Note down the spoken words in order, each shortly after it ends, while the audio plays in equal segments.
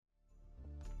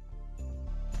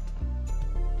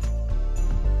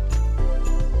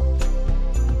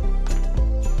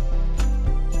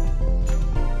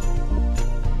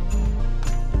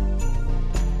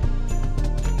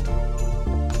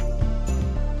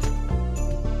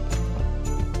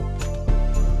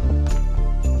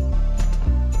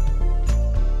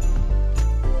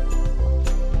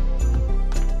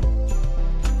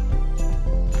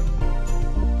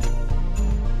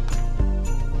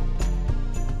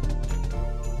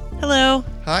Hello.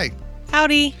 Hi,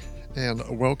 Howdy. and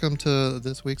welcome to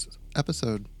this week's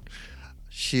episode.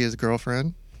 She is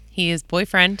girlfriend, He is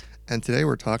boyfriend. and today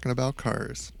we're talking about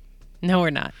cars. No, we're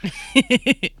not.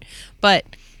 But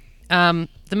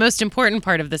the most important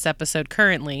part of this episode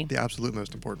currently The absolute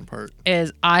most important part.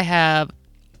 is I have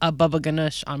a Bubba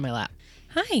Ganoush on my lap.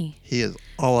 Hi. He is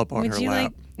all up on Would her you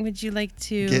lap, would you like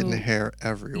to getting hair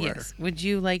everywhere. Yes. Would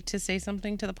you like to say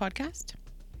something to the podcast?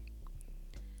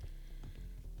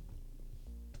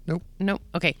 Nope, Nope.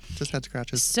 Okay. just head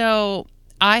scratches. So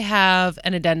I have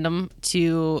an addendum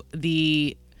to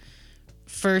the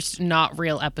first not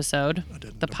real episode,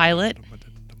 the pilot.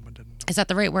 Is that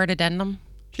the right word, addendum?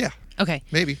 Yeah, Okay.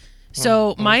 maybe.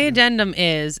 So my addendum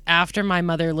is after my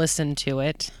mother listened to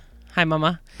it. Hi,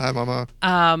 Mama. Hi, Mama.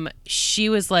 She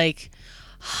was like,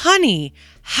 "Honey,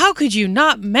 how could you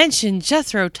not mention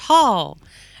Jethro Tull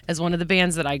as one of the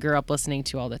bands that I grew up listening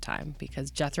to all the time?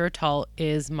 Because Jethro Tull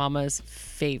is Mama's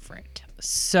favorite.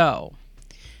 So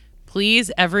please,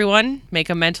 everyone, make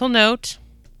a mental note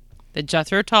that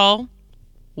Jethro Tull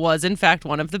was, in fact,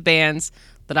 one of the bands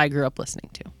that I grew up listening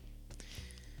to.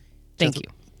 Thank you.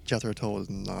 Jethro Tull is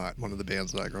not one of the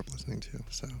bands that I grew up listening to.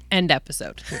 So End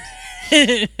episode.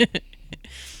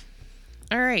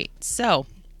 All right. So,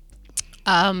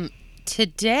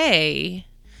 today,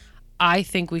 I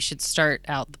think we should start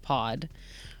out the pod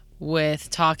with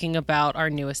talking about our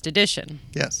newest edition.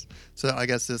 yes, so I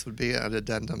guess this would be an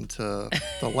addendum to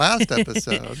the last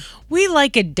episode. We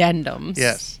like addendums.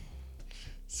 Yes.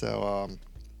 So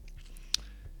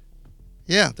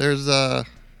yeah, there's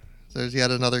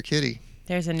yet another kitty.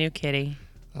 There's a new kitty.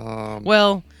 Um,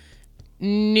 Well,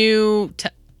 new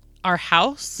to our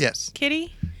house. Yes.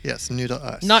 Kitty. Yes, new to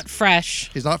us. Not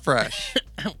fresh. He's not fresh.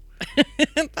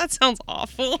 That sounds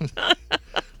awful.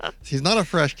 He's not a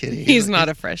fresh kitty. He's not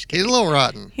a fresh kitty. He's a little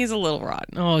rotten. He's a little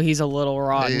rotten. Oh, he's a little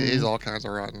rotten. He's all kinds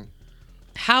of rotten.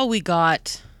 How we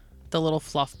got the little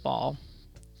fluff ball.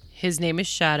 His name is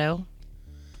Shadow.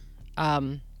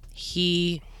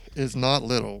 He Is not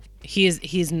little.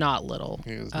 he's not little.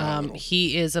 He is not little.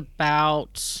 He is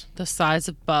about the size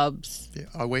of Bubs. Yeah,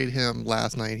 I weighed him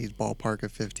last night. He's ballpark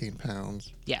of 15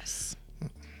 pounds. Yes.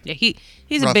 Yeah,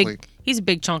 he's Roughly. a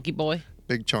big chunky boy.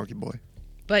 Big chunky boy.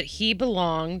 But he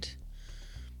belonged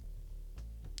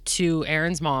to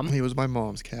Aaron's mom. He was my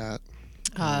mom's cat.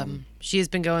 She has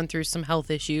been going through some health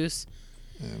issues.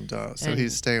 And so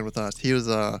he's staying with us. He was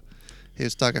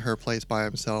stuck at her place by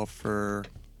himself for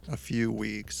a few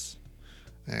weeks.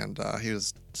 And he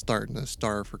was starting to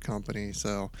starve for company.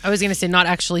 So I was going to say not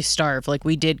actually starve. Like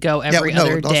we did go every no,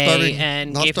 other not day starving-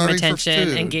 and not gave him starving for attention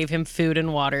and food. gave him food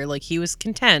and water. Like he was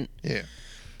content. yeah,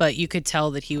 But you could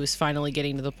tell that he was finally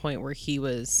getting to the point where he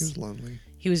was lonely.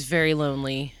 he was very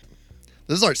lonely.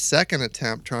 This is our second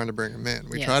attempt trying to bring him in.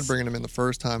 We Yes. tried bringing him in the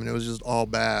first time, and it was just all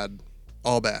bad.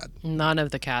 All bad. None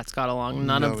of the cats got along.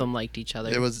 None No. of them liked each other.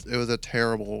 It was a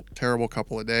terrible, terrible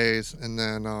couple of days. And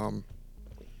then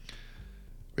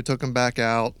we took him back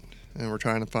out, and we're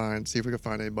trying to see if we could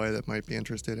find anybody that might be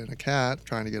interested in a cat,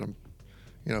 trying to get him,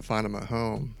 find him a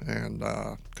home. And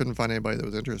couldn't find anybody that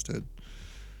was interested.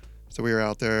 So we were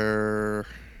out there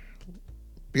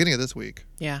beginning of this week.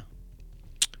 Yeah.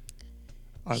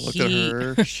 I looked at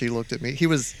her. She looked at me. He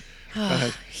was... Go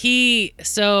ahead.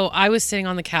 So I was sitting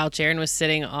on the couch, Aaron was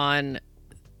sitting on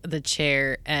the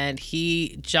chair, and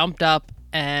he jumped up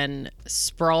and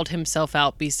sprawled himself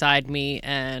out beside me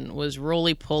and was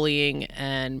roly-polying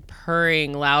and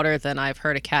purring louder than I've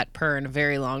heard a cat purr in a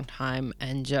very long time.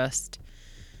 And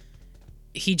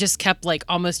he just kept like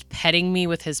almost petting me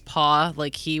with his paw.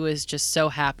 Like he was just so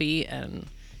happy. And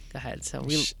go ahead. So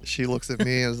She looks at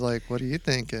me and was like, "What are you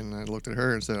thinking?" I looked at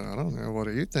her and said, "I don't know. What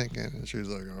are you thinking?" And she was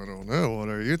like, "I don't know. What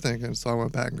are you thinking?" So I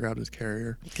went back and grabbed his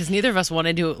carrier. because neither of us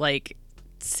wanted to like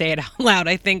say it out loud,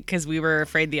 I think, because we were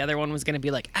afraid the other one was going to be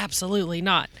like, absolutely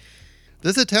not.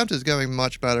 This attempt is going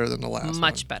much better than the last one.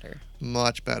 Much better.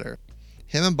 Much better.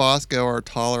 Him and Bosco are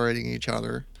tolerating each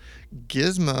other.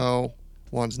 Gizmo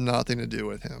wants nothing to do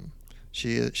with him.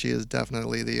 She is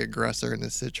definitely the aggressor in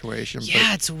this situation.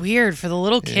 Yeah, it's weird for the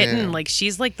little kitten. Yeah. Like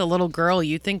she's like the little girl.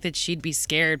 You think that she'd be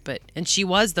scared, and she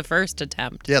was the first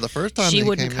attempt. Yeah, the first time She they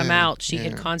wouldn't came come in, out. She yeah.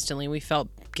 had constantly. We felt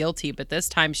guilty, but this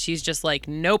time she's just like,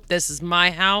 nope, this is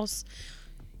my house.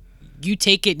 You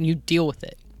take it and you deal with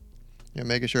it. Yeah,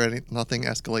 making sure nothing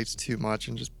escalates too much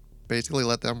and just basically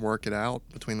let them work it out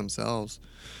between themselves.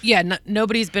 Yeah,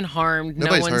 nobody's been harmed.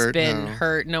 Nobody's no one's hurt, been no.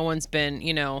 hurt. No one's been,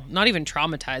 not even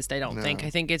traumatized, I don't No. think. I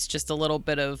think it's just a little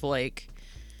bit of like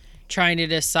trying to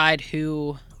decide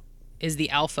who is the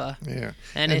alpha. Yeah.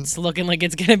 And it's looking like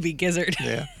it's gonna be Gizzard.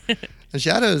 Yeah. And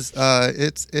Shadow's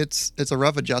it's a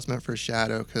rough adjustment for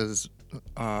Shadow because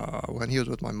when he was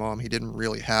with my mom, he didn't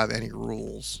really have any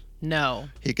rules. No.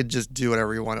 He could just do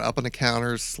whatever he wanted. Up on the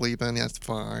counters, sleeping, that's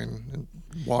fine. And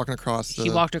walking across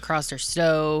He walked across her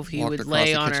stove. He would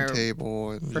lay on her table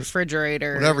and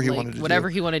refrigerator. whatever he wanted to do. Whatever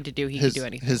he wanted to do, he could do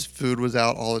anything. His food was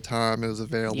out all the time. It was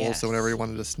available. Yes. So whenever he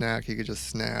wanted to snack, he could just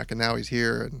snack. And now he's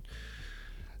here, and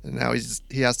now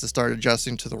he has to start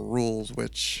adjusting to the rules,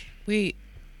 which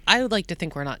I would like to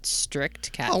think we're not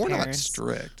strict cat we're parents. not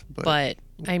strict, But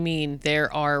I mean,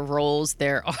 there are roles,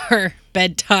 there are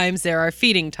bedtimes, there are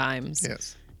feeding times.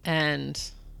 yes. And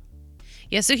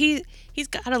yeah, so he's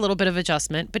got a little bit of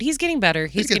adjustment, but he's getting better.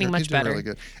 He's getting much doing better. Really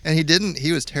good. And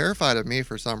he was terrified of me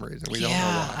for some reason. We don't know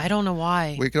why. I don't know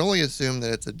why. We can only assume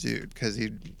that it's a dude because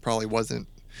he probably wasn't.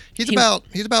 He's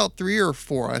about 3 or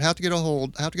 4. I'd have to get a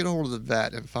hold of the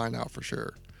vet and find out for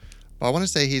sure. But I want to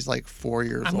say he's like 4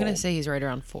 years old. I'm gonna say he's right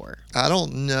around 4. I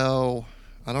don't know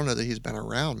that he's been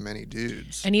around many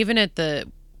dudes. And even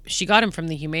she got him from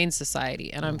the Humane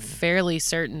Society, and I'm fairly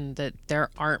certain that there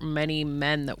aren't many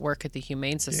men that work at the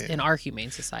in our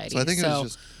Humane Society. So I think it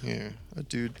was just a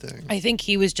dude thing. I think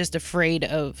he was just afraid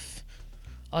of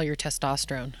all your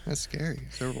testosterone. That's scary.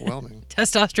 It's overwhelming.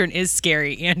 Testosterone is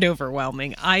scary and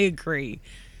overwhelming. I agree.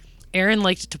 Aaron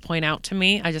liked to point out to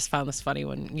me, I just found this funny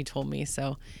when you told me,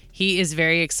 so he is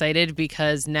very excited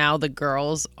because now the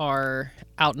girls are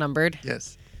outnumbered.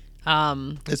 Yes.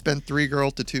 It's been 3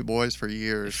 girls to 2 boys for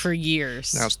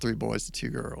years. Now it's 3 boys to 2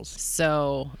 girls.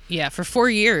 So, yeah, for 4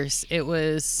 years, it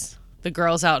was the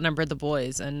girls outnumbered the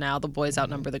boys, and now the boys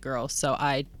outnumber the girls. So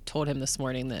I told him this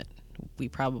morning that we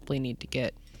probably need to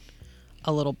get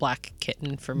a little black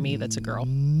kitten for me that's a girl.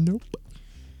 Nope.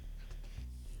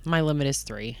 My limit is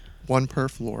 3. 1 per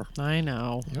floor. I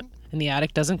know. Yep. And the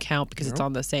attic doesn't count because it's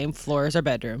on the same floor as our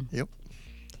bedroom. Yep.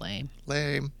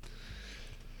 Lame.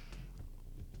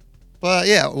 But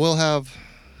yeah,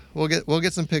 we'll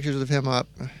get some pictures of him up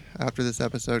after this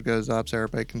episode goes up so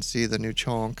everybody can see the new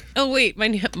chonk. Oh wait,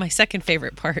 my second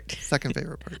favorite part. Second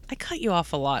favorite part. I cut you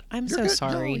off a lot. I'm You're so good.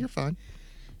 sorry. No, you're fine.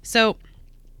 So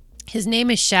his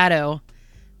name is Shadow,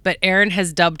 but Aaron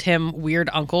has dubbed him Weird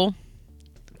Uncle.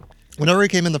 Whenever he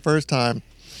came in the first time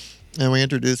and we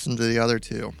introduced him to the other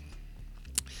 2,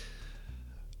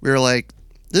 we were like,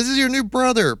 this is your new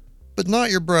brother, but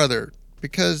not your brother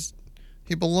because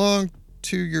he belonged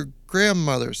to your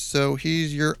grandmother, so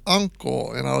he's your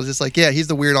uncle. And I was just like, yeah, he's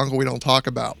the weird uncle we don't talk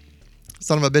about.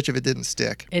 Son of a bitch if it didn't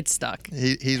stick. It stuck.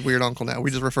 He's weird uncle now.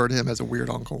 We just refer to him as a weird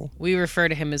uncle. We refer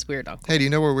to him as Weird Uncle. Hey, do you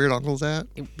know where Weird Uncle's at?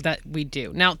 That we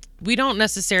do. Now, we don't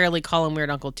necessarily call him Weird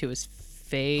Uncle to his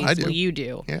face. I do. Well, you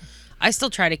do. Yeah. I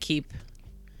still try to keep...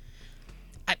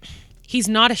 he's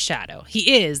not a shadow.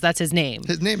 He is. That's his name.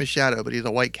 His name is Shadow, but he's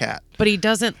a white cat. But he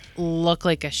doesn't look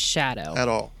like a shadow. At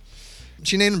all.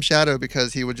 She named him Shadow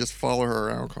because he would just follow her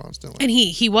around constantly. And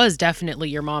he was definitely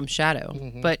your mom's shadow.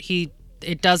 Mm-hmm. But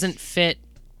it doesn't fit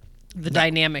the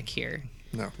dynamic here.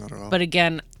 No, not at all. But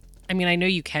again, I mean, I know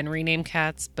you can rename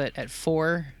cats, but at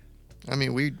 4... I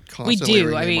mean, we constantly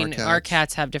do. I rename mean, our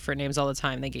cats have different names all the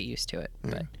time. They get used to it. Yeah.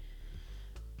 But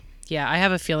yeah, I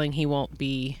have a feeling he won't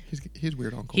be... He's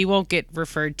Weird Uncle. He won't get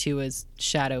referred to as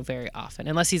Shadow very often,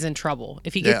 unless he's in trouble.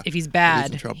 If he's If bad,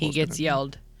 he's in trouble, he it's gets gonna be-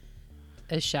 yelled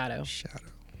as Shadow. Shadow.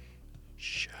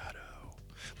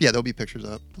 Yeah, there'll be pictures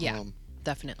up. Yeah,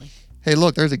 definitely. Hey,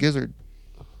 look, there's a gizzard.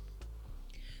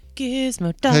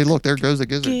 Gizmo duck. Hey, look, there goes the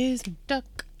gizzard. Gizmo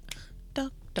duck.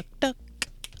 Duck, duck, duck.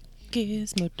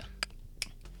 Gizmo duck.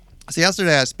 So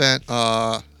yesterday I spent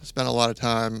a lot of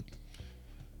time,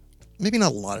 maybe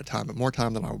not a lot of time, but more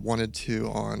time than I wanted to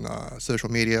on social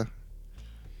media.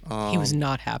 He was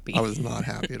not happy. I was not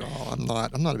happy at all. I'm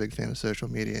not a big fan of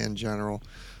social media in general,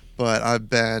 but I've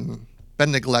been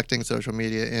neglecting social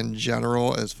media in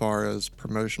general as far as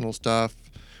promotional stuff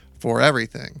for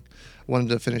everything. Wanted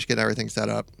to finish getting everything set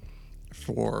up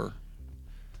for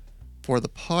the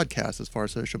podcast as far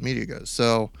as social media goes.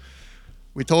 So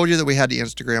we told you that we had the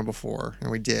Instagram before,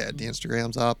 and we did. The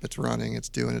Instagram's up, it's running, it's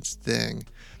doing its thing.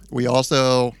 We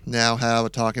also now have a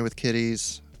Talking with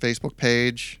Kitties Facebook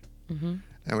page, and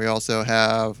we also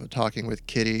have a Talking with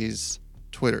Kitties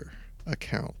Twitter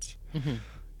account.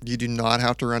 You do not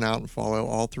have to run out and follow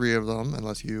all 3 of them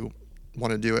unless you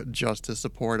want to do it just to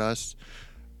support us,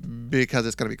 because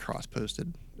it's going to be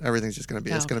cross-posted. Everything's just going to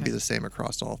be, it's going to be the same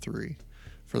across all 3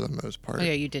 for the most part. Oh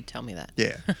yeah, you did tell me that.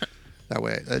 Yeah. That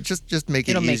way, just make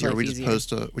it It'll make easier. life We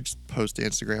just post to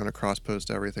Instagram and cross post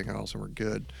to everything else, and we're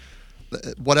good.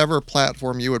 Whatever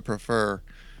platform you would prefer,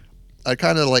 I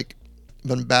kind of like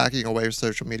been backing away from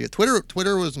social media.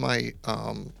 Twitter was my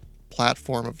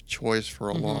platform of choice for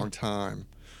a long time,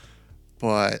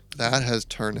 but that has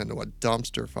turned into a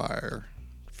dumpster fire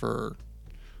for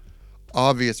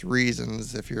obvious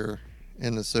reasons if you're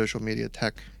in the social media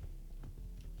tech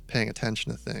paying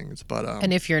attention to things. But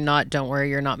And if you're not, don't worry,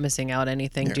 you're not missing out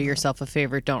anything. You're Do not. yourself a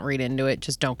favor, don't read into it.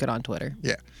 Just don't get on Twitter.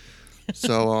 yeah.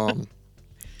 So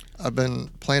I've been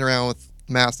playing around with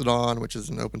Mastodon, which is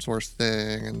an open source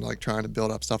thing, and like trying to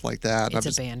build up stuff like that. And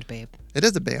It's a band, babe. It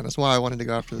is a band. That's why I wanted to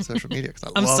go after the social media, because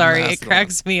I I'm love sorry, Mastodon. it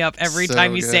cracks me up every So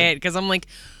time you good. say it because I'm like,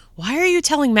 why are you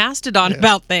telling Mastodon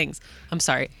about things? I'm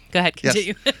sorry. Go ahead, Yes.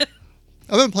 continue.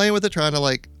 I've been playing with it, trying to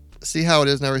like see how it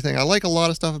is and everything. I like a lot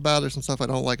of stuff about it. There's some stuff I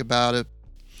don't like about it.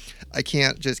 I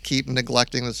can't just keep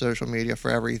neglecting the social media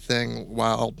for everything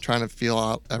while trying to feel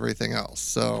out everything else.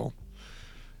 So,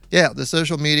 yeah, the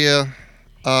social media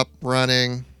up,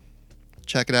 running.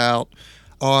 Check it out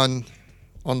on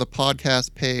the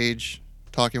podcast page,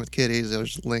 Talking with Kitties.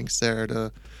 There's links there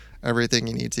to everything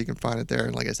you need, so you can find it there.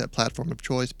 And like I said, platform of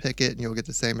choice, pick it, and you'll get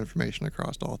the same information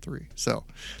across all three. So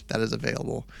that is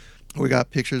available. We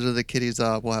got pictures of the kitties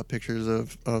up. We'll have pictures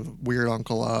of Weird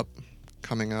Uncle up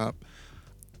coming up.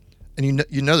 And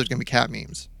you know there's going to be cat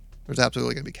memes. There's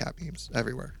absolutely going to be cat memes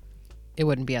everywhere. It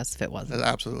wouldn't be us if it wasn't.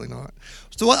 Absolutely not.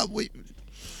 So what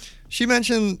she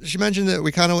mentioned that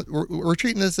we kind of we're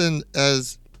treating this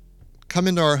as come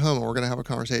into our home and we're going to have a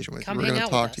conversation with Come you. We're hang going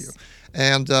to out talk with to you. us.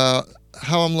 And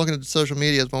how I'm looking at social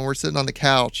media is when we're sitting on the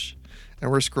couch and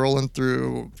we're scrolling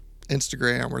through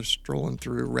Instagram, we're scrolling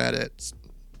through Reddit.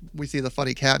 We see the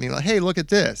funny cat meme, like, hey, look at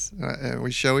this. And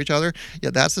we show each other. Yeah,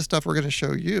 that's the stuff we're going to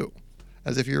show you.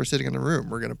 As if you were sitting in the room.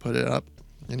 We're going to put it up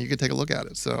and you can take a look at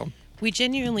it. So We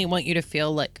genuinely want you to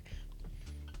feel like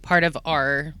part of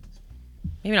our,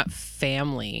 maybe not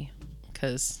family,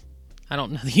 because I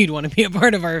don't know that you'd want to be a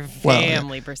part of our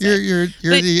family per se. You're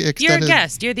But the extended. You're a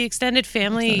guest. You're the extended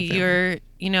family. Extended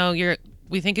family. You're.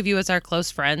 We think of you as our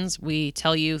close friends. We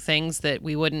tell you things that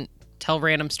we wouldn't tell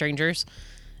random strangers,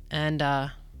 and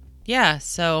yeah.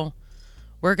 So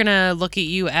we're gonna look at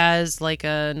you as like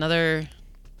another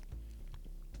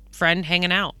friend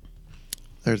hanging out.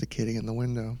 There's a kitty in the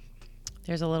window.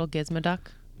 There's a little gizmo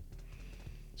duck.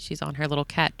 She's on her little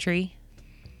cat tree.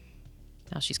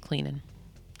 Now she's cleaning.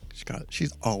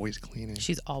 She's always cleaning.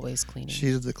 She's always cleaning.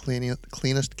 She's the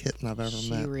cleanest kitten I've ever She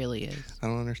met. really is. I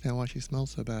don't understand why she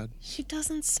smells so bad, She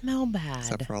doesn't smell bad.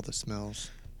 except for all the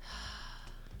smells.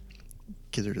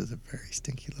 Gizzard is a very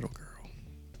stinky little girl.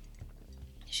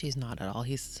 She's not at all.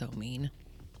 He's so mean.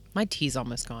 My tea's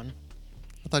almost gone.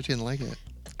 I thought you didn't like it.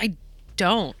 I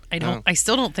don't. Oh. I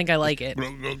still don't think I like it.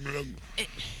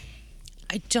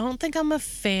 I don't think I'm a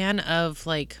fan of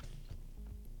like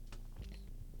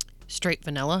straight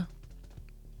vanilla.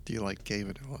 Do you like gay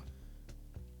vanilla?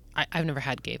 I've never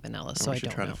had gay vanilla, so we I should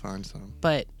don't try know. to find some.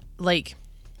 But like,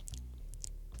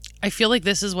 I feel like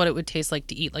this is what it would taste like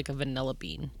to eat like a vanilla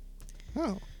bean,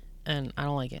 Oh, and I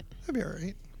don't like it. that'd be all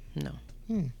right. No.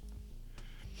 Hmm.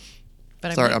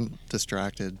 But Sorry, I I'm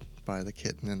distracted by the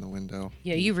kitten in the window.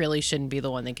 yeah, you really shouldn't be the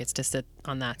one that gets to sit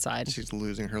on that side. She's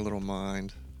losing her little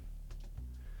mind.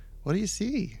 What do you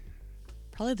see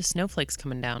Probably the snowflakes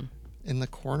coming down. in the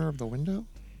corner of the window?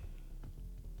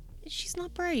 She's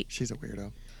not bright. She's a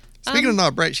weirdo. Speaking of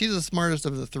not bright, she's the smartest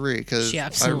of the three because She I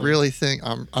absolutely- really think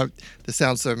this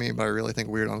sounds so mean, but I really think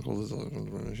Weird Uncle is.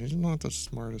 She's not the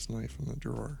smartest knife in the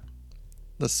drawer.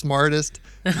 The smartest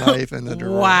knife in the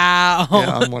drawer. Wow.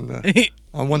 Yeah,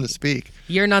 I'm one to speak.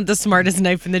 You're not the smartest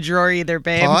knife in the drawer either,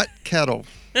 babe. Pot kettle.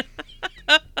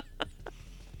 But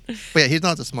yeah, he's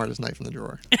not the smartest knife in the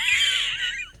drawer.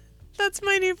 That's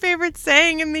my new favorite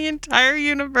saying in the entire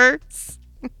universe.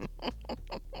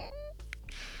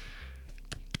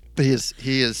 But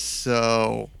he is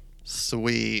so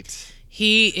sweet.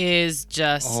 He is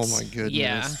just. Oh my goodness.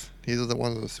 Yeah. He's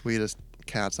one of the sweetest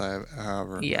cats I have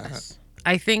ever met. Yes.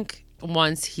 I think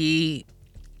once he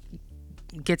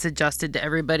gets adjusted to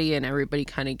everybody and everybody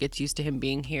kind of gets used to him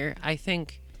being here, I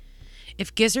think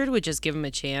if Gizzard would just give him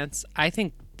a chance, I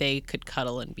think they could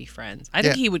cuddle and be friends. I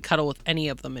think Yeah. he would cuddle with any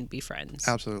of them and be friends.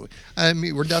 Absolutely. I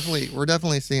mean, we're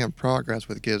definitely seeing progress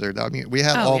with Gizzard. I mean, we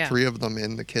had Oh, all yeah. three of them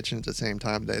in the kitchen at the same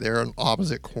time today. They're on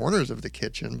opposite corners of the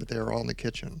kitchen, but they were all in the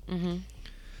kitchen. Mm-hmm.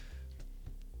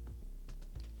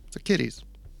 So kitties.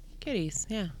 Kitties,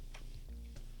 yeah.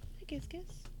 Kiss, kiss.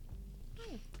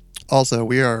 Also,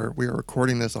 we are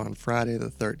recording this on Friday the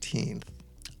 13th.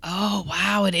 Oh,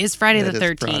 wow. It is Friday the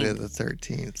 13th. Friday the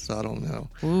 13th, so I don't know.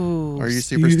 Ooh, Are you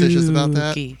superstitious about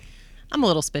that? spooky. I'm a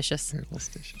little suspicious. You're a little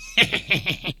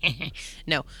stitious.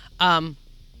 No.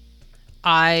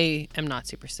 I am not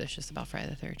superstitious about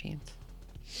Friday the 13th.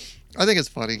 I think it's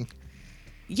funny.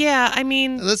 Yeah, I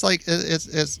mean, It's like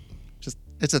it's just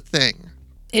it's a thing.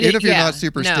 it, Even if you're yeah, not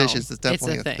superstitious, no, it's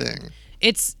definitely it's a a thing.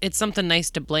 It's something nice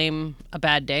to blame a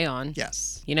bad day on.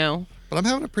 Yes. You know? But I'm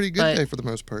having a pretty good But- day for the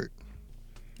most part.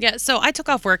 Yeah, so I took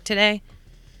off work today.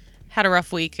 Had a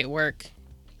rough week at work.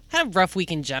 Had a rough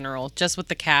week in general, just with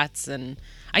the cats. And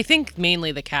I think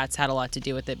mainly the cats had a lot to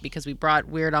do with it because we brought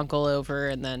Weird Uncle over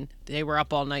and then they were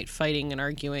up all night fighting and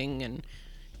arguing and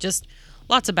just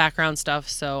lots of background stuff.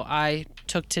 So I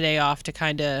took today off to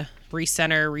kind of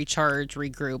recenter, recharge,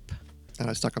 regroup. And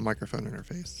I stuck a microphone in her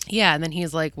face. Yeah, and then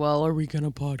he's like, well, are we going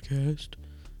to podcast?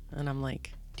 And I'm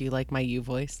like, do you like my you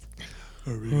voice?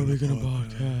 Are we gonna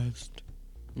podcast?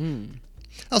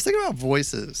 I was thinking about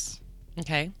voices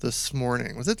Okay. this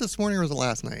morning. Was it this morning or was it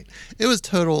last night? It was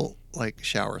total like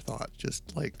shower thought,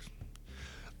 just like,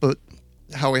 but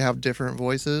how we have different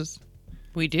voices.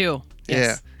 We do. Yeah,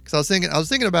 Yes. because I was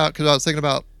thinking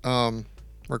about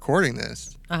recording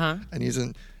this Uh-huh. and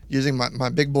using my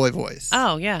big boy voice,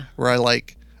 Oh, yeah. where I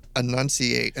like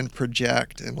enunciate and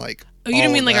project and like. Oh, you don't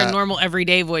all mean of like our that. normal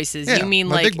everyday voices. Yeah, You mean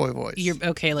my like big boy voice. Your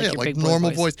okay, like Yeah, your like big boy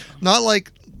normal voice. not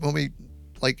like when we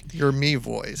like your me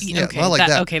voice. Yeah, Okay, not like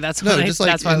that. Okay, that's no, why just like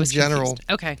that's why I in was general.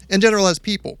 confused. Okay. In general, as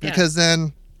people, Yeah. because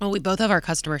then Well, we both have our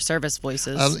customer service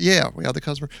voices. yeah, we have the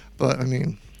customer. But I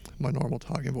mean, my normal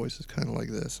talking voice is kind of like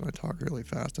this, and I talk really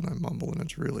fast and I mumble, and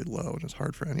it's really low, and it's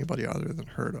hard for anybody other than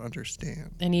her to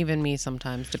understand. And even me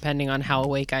sometimes, depending on how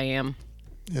awake I am.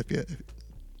 If Yeah,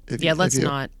 you, let's if you,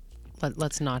 not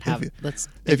have you- let's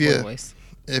if big boy you- voice.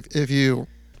 If you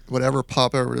would ever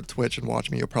pop over to Twitch and watch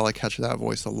me, you'll probably catch that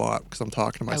voice a lot because I'm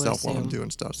talking to I would myself while I'm assume. doing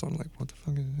stuff. So I'm like, what the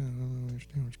fuck is that? I don't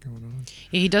understand what's going on.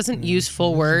 Yeah, he doesn't use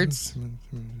full words.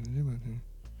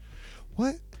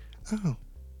 What? Oh.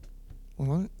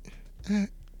 What?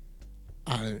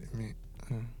 I mean,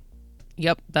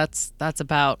 Yep, that's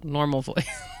about normal voice.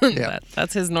 Yeah.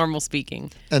 That's his normal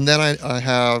speaking. and then I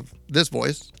have this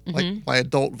voice, like Mhm. my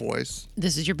adult voice.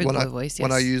 This is your big when boy I, voice. Yes.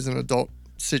 When I use in adult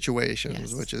situations,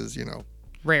 Yes. which is,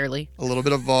 Rarely. a little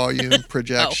bit of volume,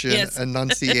 projection, yes.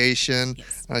 enunciation.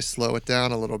 Yes. And I slow it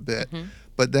down a little bit. Mhm.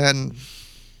 But then,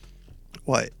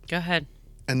 what? Go ahead.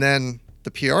 And then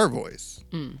the PR voice,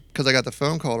 Mm. because I got the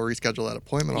phone call to reschedule that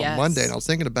appointment on Yes. Monday, and I was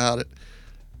thinking about it,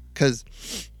 because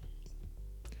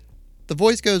the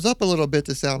voice goes up a little bit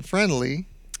to sound friendly,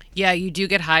 Yeah, you do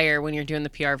get higher when you're doing the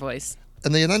PR voice.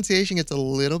 and the enunciation gets a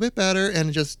little bit better,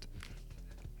 and just,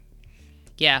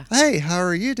 Yeah. hey, how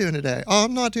are you doing today? Oh,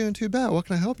 I'm not doing too bad. What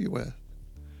can I help you with?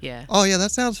 Yeah. Oh, yeah,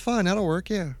 that sounds fun. That'll work,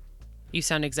 yeah. You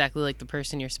sound exactly like the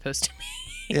person you're supposed to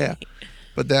be. Yeah.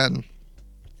 But then,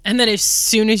 And then as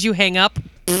soon as you hang up,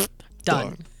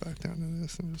 done. back down to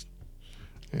this, and just,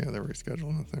 yeah, they're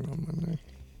rescheduling the thing on Monday.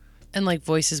 And like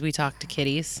voices we talk to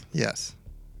kitties. Yes.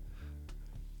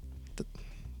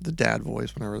 The dad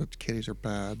voice whenever the kitties are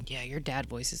bad. Yeah, your dad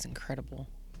voice is incredible.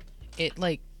 It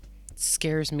like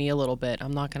scares me a little bit.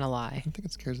 I'm not gonna lie. I think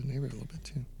it scares the neighbor a little bit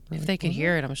too. If they could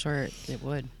hear it, I'm sure it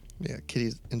would. Yeah,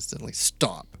 kitties instantly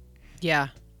stop. Yeah.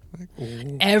 Like,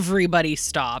 oh. Everybody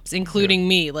stops, including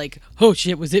me. Like, oh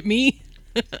shit, was it me?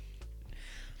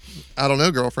 I don't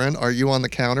know, girlfriend. Are you on the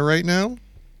counter right now?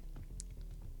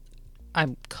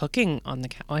 I'm cooking on the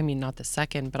counter. I mean, not the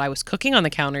second, but I was cooking on the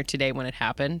counter today when it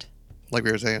happened. Like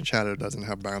we were saying, Shadow doesn't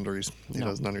have boundaries. He No.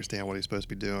 doesn't understand what he's supposed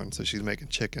to be doing. So she's making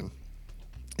chicken.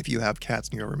 If you have cats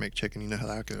and you ever make chicken, you know how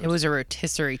that goes. It was a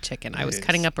rotisserie chicken. I was Yes.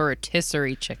 cutting up a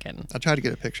rotisserie chicken. I tried to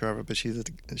get a picture of it, but she's at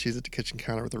the kitchen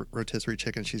counter with a rotisserie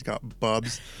chicken. She's got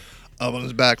Bubs up on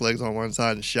his back legs on one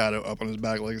side and Shadow up on his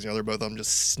back legs the other, both of them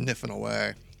just sniffing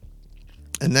away.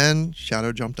 And then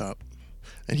Shadow jumped up,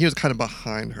 and he was kind of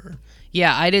behind her.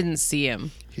 Yeah, I didn't see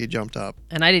him, He jumped up,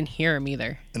 and I didn't hear him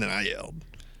either. and then I yelled,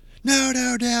 "No,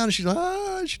 no, down!" And she's like,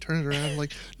 "Ah!" And she turns around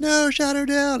like, "No, Shadow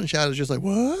down!" And Shadow's just like,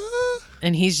 "What?"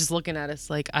 And he's just looking at us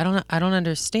like, I don't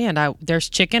understand. There's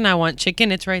chicken. I want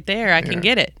chicken. It's right there. I can Yeah.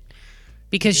 get it.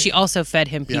 Because she also fed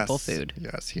him people Yes, food.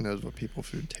 Yes, he knows what people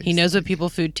food tastes. He knows like. what people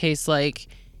food tastes like.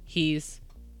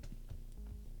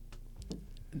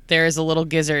 There is a little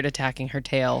gizzard attacking her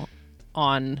tail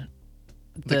on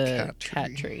the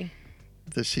cat tree.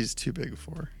 that she's too big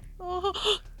for.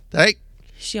 Oh, Hey,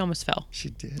 she almost fell. she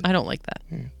did. I don't like that.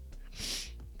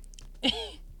 Yeah.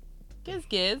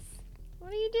 Giz,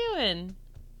 what are you doing?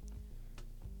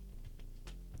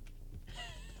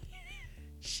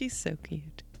 She's so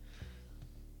cute.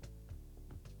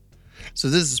 So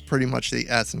this is pretty much the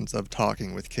essence of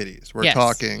talking with kitties. We're Yes.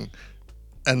 talking,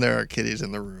 and there are kitties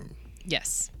in the room.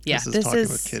 Yes. Yeah. This is talking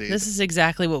with kitties. This is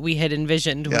exactly what we had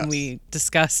envisioned when Yes. we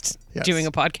discussed Yes. doing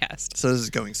a podcast. So this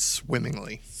is going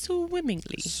swimmingly.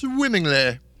 Swimmingly.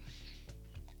 Swimmingly.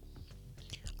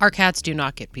 Our cats do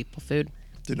not get people food.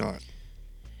 Do not.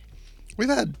 We've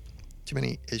had too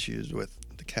many issues with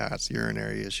the cats,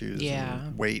 urinary issues, Yeah.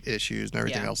 and weight issues, and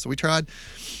everything Yeah. else. So we tried.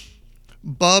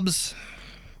 Bubs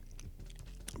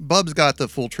got the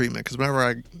full treatment because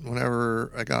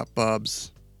whenever I got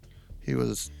Bubs, he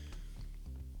was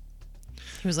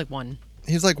like one.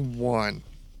 he's like one.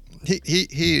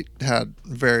 He had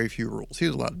very few rules. He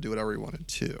was allowed to do whatever he wanted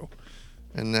to.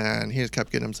 And then he just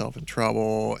kept getting himself in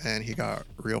trouble, and he got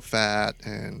real fat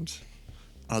and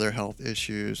other health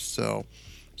issues. So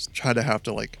just tried to have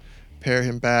to like pair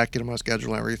him back, get him on a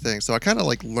schedule and everything. So I kind of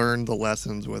like learned the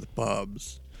lessons with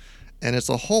Bubs. And it's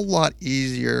a whole lot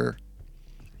easier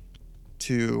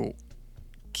to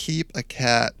keep a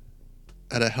cat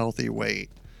at a healthy weight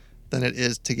than it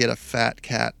is to get a fat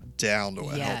cat down to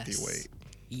a healthy weight.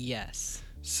 Yes.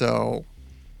 So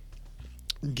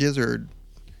Gizzard's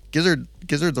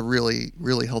a really,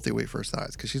 really healthy weight for her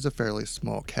size because she's a fairly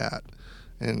small cat,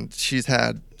 and she's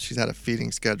had a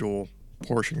feeding schedule,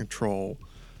 portion control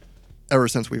ever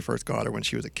since we first got her when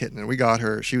she was a kitten. And we got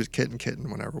her, she was kitten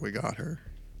whenever we got her.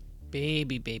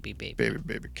 Baby. Baby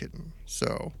kitten.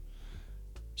 So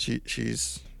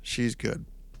she's good.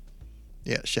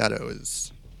 Yeah, Shadow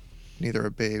is neither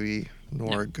a baby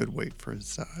nor a good weight for his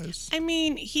size. I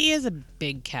mean, he is a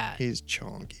big cat. He's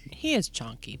chonky. He is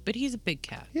chonky, but he's a big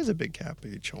cat. He is a big cat, but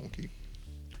he's chonky.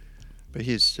 But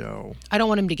he's so I don't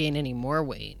want him to gain any more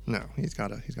weight. no. He's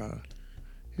gotta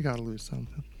lose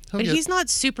something. But he's not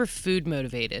super food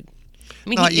motivated. I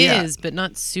mean, Not he yet. is, but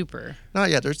not super. Not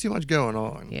yet. There's too much going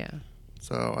on. Yeah.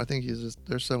 So I think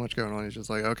there's so much going on. He's just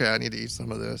like, okay, I need to eat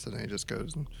some of this, and then he just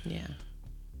goes and Yeah.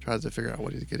 tries to figure out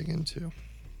what he's getting into.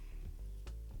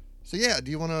 So yeah,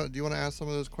 do you wanna ask some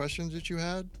of those questions that you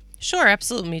had? Sure,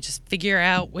 absolutely. Let me just figure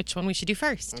out which one we should do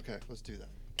first. Okay, let's do that.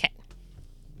 Okay.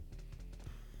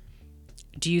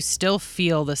 Do you still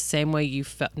feel the same way you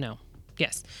felt? No.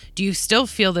 Yes. Do you still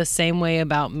feel the same way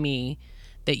about me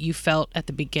that you felt at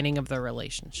the beginning of the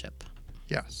relationship?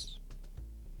 Yes.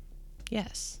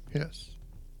 Yes. Yes.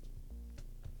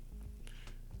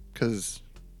 Because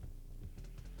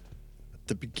at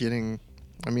the beginning,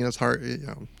 I mean, it's hard.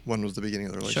 When was the beginning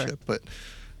of the relationship? Sure. But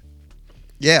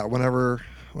yeah, whenever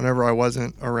I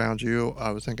wasn't around you, I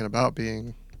was thinking about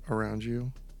being around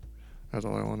you. That's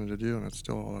all I wanted to do, and that's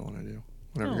still all I want to do.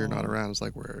 Whenever you're not around, it's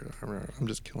like I'm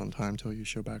just killing time till you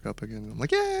show back up again. I'm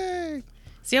like, yay!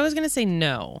 See, I was going to say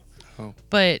no. Oh.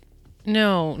 But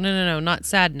no, not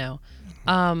sad no.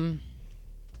 I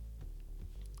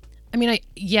mean,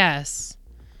 yes.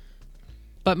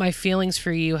 But my feelings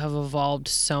for you have evolved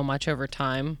so much over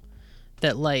time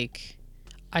that, like,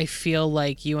 I feel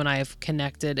like you and I have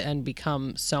connected and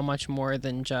become so much more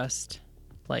than just,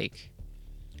 like,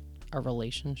 a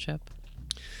relationship.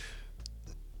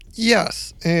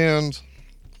 Yes, and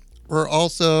we're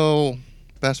also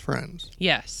best friends.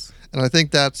 Yes. And I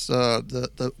think that's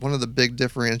the one of the big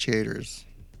differentiators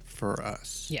for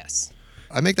us. Yes.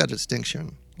 I make that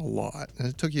distinction a lot, and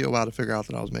it took you a while to figure out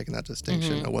that I was making that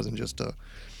distinction. Mm-hmm. It wasn't just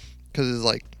because it's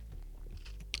like,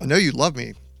 I know you love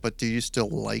me, but do you still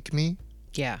like me?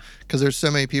 Yeah. Because there's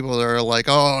so many people that are like,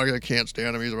 oh, I can't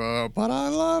stand him, but I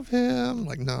love him.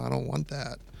 Like, no, I don't want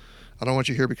that. I don't want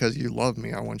you here because you love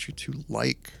me. I want you to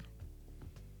like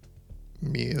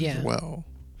me as well.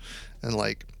 And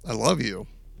like, I love you,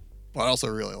 but I also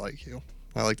really like you.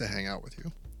 I like to hang out with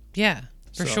you. Yeah,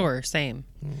 for sure. Same.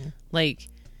 Mm-hmm. Like,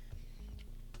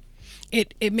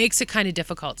 it makes it kind of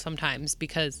difficult sometimes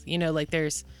because, like,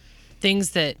 there's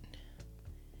things that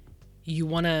you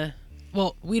want to,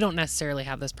 well, we don't necessarily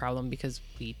have this problem because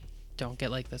we don't get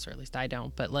like this, or at least I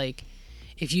don't. But like,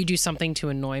 if you do something to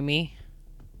annoy me,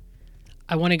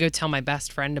 I want to go tell my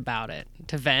best friend about it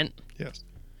to vent. Yes.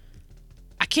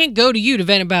 I can't go to you to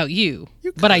vent about you,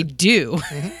 but I do.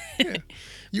 Mm-hmm. Yeah.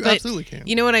 You But absolutely can.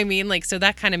 You know what I mean? Like, so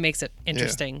that kind of makes it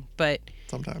interesting. But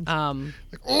sometimes.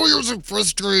 Like, oh, you're so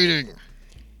frustrating.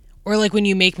 or like when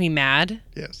you make me mad,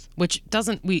 Yes. which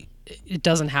it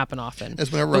doesn't happen often.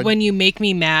 It's whenever But when you make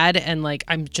me mad and like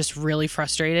I'm just really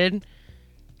frustrated,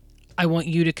 I want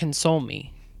you to console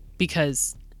me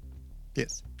because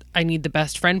Yes. I need the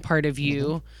best friend part of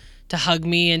you to hug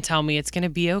me and tell me it's going to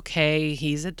be okay.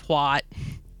 He's a twat.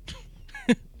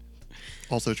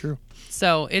 Also true.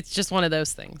 So it's just one of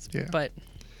those things. Yeah. But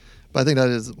I think that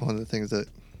is one of the things that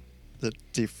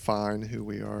define who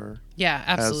we are. yeah,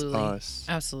 absolutely. As us.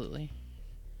 Absolutely.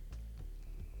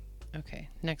 Okay,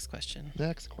 next question.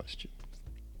 Next question.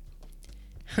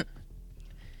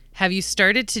 Have you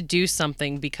started to do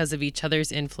something because of each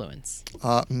other's influence?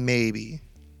 Maybe.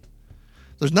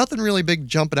 There's nothing really big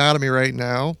jumping out of me right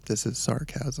now. This is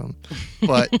sarcasm.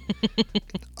 But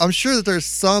I'm sure that there's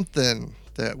something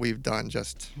that we've done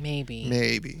just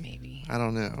Maybe. I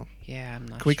don't know. Yeah, I'm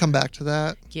not Can we come back to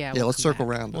that? Yeah, Yeah, we'll let's come circle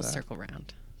back. around to We'll that. circle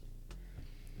around.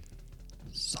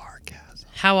 Sarcasm.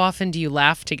 How often do you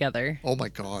laugh together? Oh my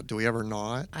God, do we ever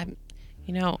not?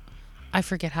 I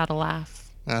forget how to laugh.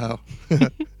 Oh.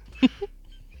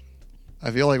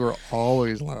 I feel like we're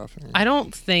always laughing. I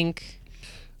don't think...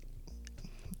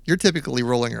 You're typically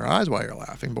rolling your eyes while you're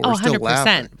laughing, but we're 100%, still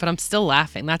laughing. but I'm still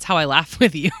laughing. That's how I laugh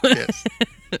with you. Yes.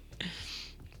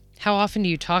 How often do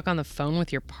you talk on the phone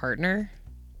with your partner?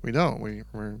 We don't. We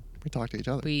talk to each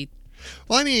other.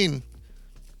 Well, I mean,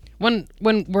 when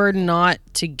we're not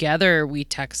together, we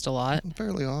text a lot.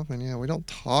 fairly often, yeah. We don't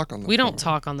talk on the phone. We don't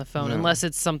talk on the phone No. unless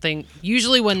it's something.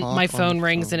 Usually, when Talk my on phone the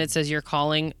rings phone. and it says you're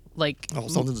calling, like Oh,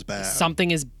 something's bad. something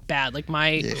is bad. Like my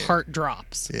Yeah. heart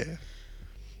drops. Yeah.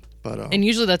 But And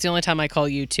usually that's the only time I call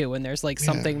you too, when there's like Yeah.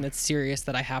 something that's serious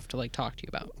that I have to like talk to you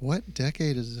about. what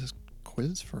decade is this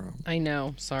quiz from? I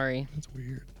know. Sorry. That's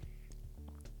weird.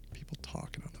 People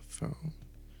talking on the phone.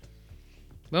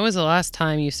 When was the last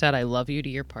time you said "I love you" to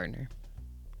your partner?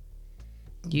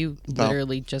 You About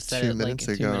literally just said 2 it like minutes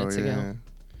 2 ago. minutes ago. Yeah.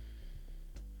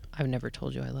 I've never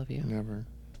told you I love you. Never.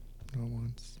 Not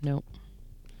once. Nope.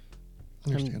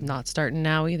 I'm Understand. not starting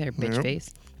now either, bitch Nope.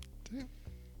 face.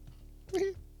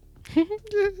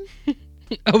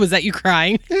 Oh, was that you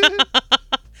crying?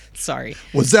 Sorry.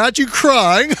 Was that you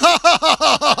crying?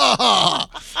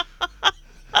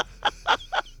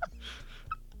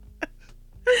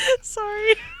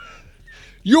 Sorry.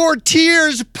 Your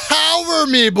tears power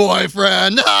me,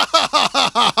 boyfriend.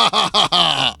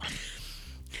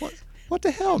 What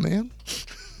the hell, man?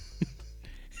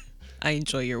 I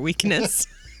enjoy your weakness.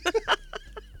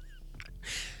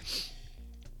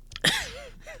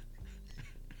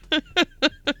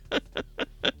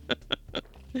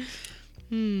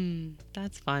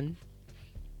 That's fun.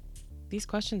 These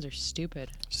questions are stupid.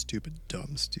 Stupid,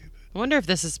 dumb, stupid. I wonder if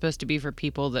this is supposed to be for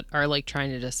people that are like trying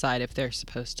to decide if they're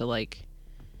supposed to like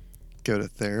Go to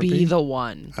therapy. be the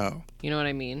one. Oh, You know what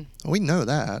I mean? we know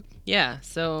that. Yeah,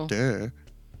 so Duh.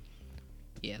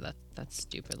 yeah, that's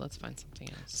stupid. Let's find something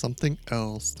else. Something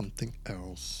else. Something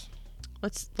else.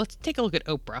 Let's take a look at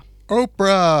Oprah.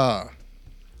 Oprah.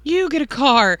 You get a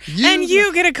car, You and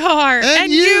you get a car,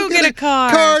 and you get a car.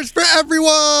 Cars for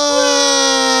everyone.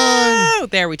 Oh,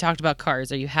 there, we talked about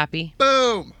cars. Are you happy?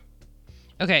 Boom.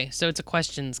 Okay, so it's a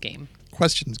questions game.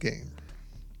 Questions game.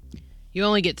 You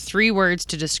only get 3 words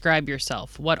to describe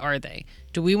yourself. What are they?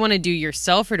 Do we want to do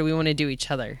yourself or do we want to do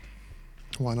each other?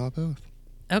 Why not both?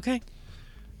 Okay.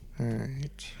 All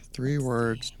right. 3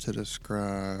 words to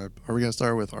describe. Are we going to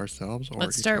start with ourselves? Or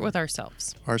Let's each start other? with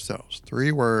ourselves. Ourselves.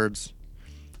 3 words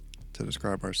to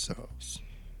describe ourselves.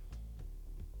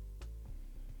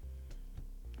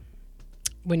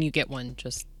 When you get one,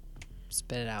 just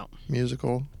spit it out.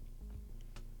 Musical.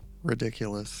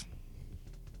 Ridiculous.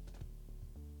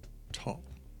 Tall.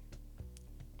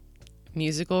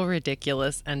 Musical,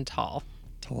 ridiculous, and tall.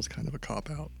 Tall's kind of a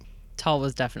cop-out. Tall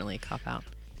was definitely a cop-out.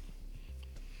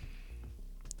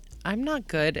 I'm not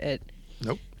good at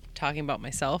Nope. talking about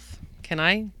myself. Can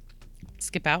I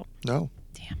skip out? No.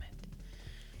 Damn it.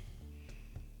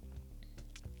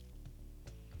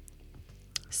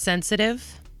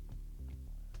 Sensitive.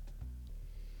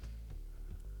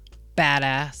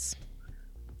 Badass.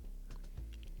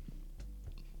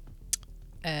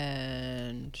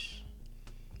 And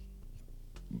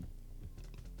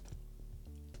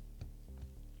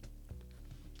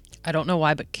I don't know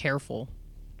why, but careful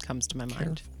comes to my mind.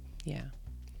 Careful. Yeah.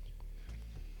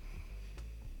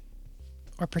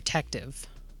 Or protective.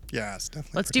 Yes,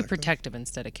 definitely. Let's do protective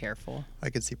instead of careful. I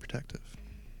could see protective.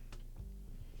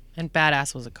 And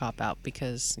badass was a cop out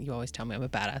because you always tell me I'm a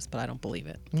badass, but I don't believe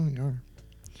it. Oh, you are.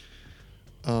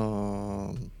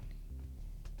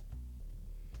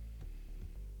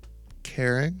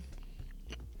 Caring,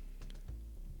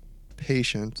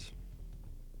 patient,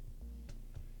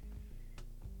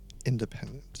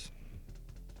 independent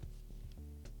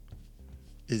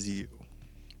is you.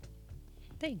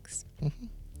 Thanks.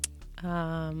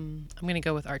 I'm going to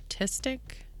go with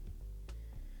artistic.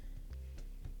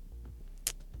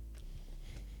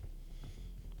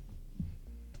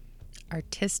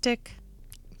 Artistic,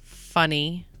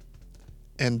 funny,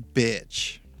 And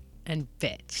bitch. and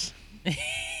bitch.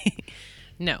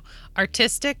 No.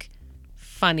 Artistic,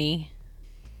 funny.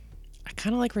 I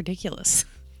kind of like ridiculous.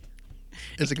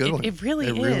 It's a good one. It really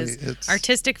is. it's-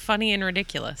 Artistic, funny, and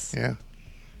ridiculous. Yeah.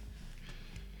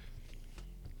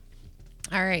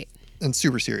 All right. And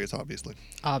super serious, obviously.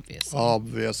 Obviously.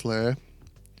 Obviously.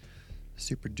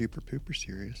 super duper pooper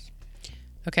serious.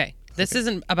 Okay. This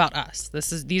isn't about us.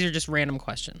 These are just random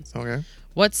questions. Okay.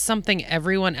 What's something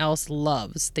everyone else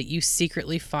loves that you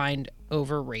secretly find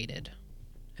overrated,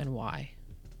 and why?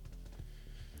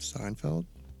 Seinfeld.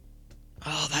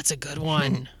 Oh, that's a good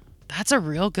one. That's a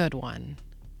real good one.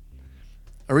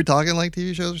 Are we talking like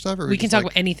TV shows or stuff? Or We can just talk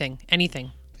like, about anything.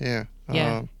 Anything. Yeah.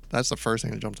 Yeah. That's the first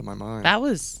thing that jumped to my mind. That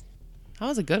was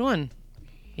a good one.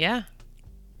 Yeah.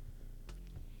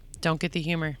 Don't get the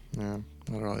humor. No,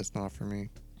 not at all. It's not for me.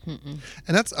 Mm-mm.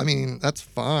 And that's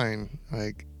fine.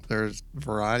 Like, there's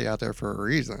variety out there for a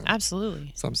reason.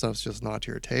 Absolutely. Some stuff's just not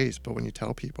to your taste. But when you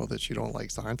tell people that you don't like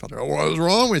Seinfeld, they're, what is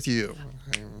wrong with you?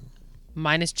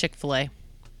 Mine is Chick-fil-A.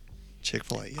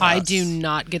 Chick-fil-A, yes. I do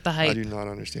not get the hype. I do not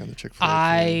understand the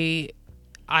Chick-fil-A thing.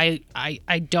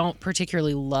 I don't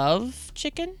particularly love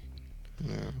chicken.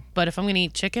 No. But if I'm going to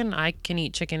eat chicken, I can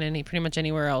eat chicken pretty much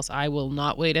anywhere else. I will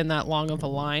not wait in that long of a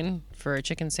line for a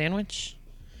chicken sandwich.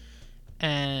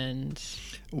 And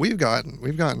We've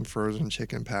gotten frozen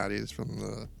chicken patties from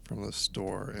the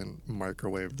store and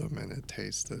microwaved them, and it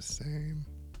tastes the same.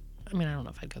 I mean, I don't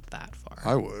know if I'd go that far.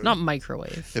 I would. Not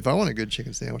microwave. If I want a good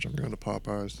chicken sandwich, I'm going to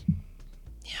Popeyes.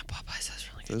 Yeah, Popeyes has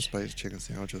really good Those chicken. spicy chicken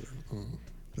sandwiches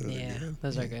are Yeah, good.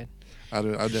 those are good. I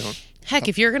don't. Heck,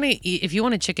 if you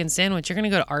want a chicken sandwich, you're gonna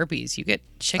go to Arby's. You get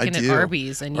chicken at do.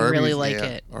 Arby's, and you really like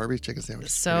it. Arby's chicken sandwich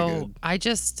is pretty So good. I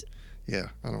just Yeah,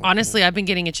 I don't. honestly, I've been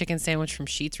getting a chicken sandwich from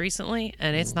Sheetz recently,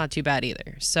 and it's not too bad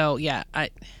either. So yeah, I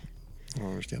don't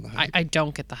understand the hype I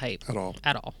don't get the hype at all.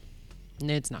 at all.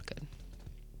 It's not good.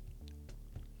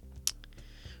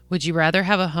 Would you rather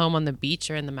have a home on the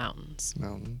beach or in the mountains?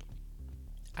 Mountain.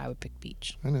 I would pick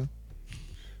beach. I know.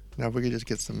 Now if we could just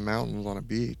get some mountains on a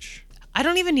beach. I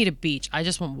don't even need a beach. I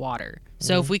just want water.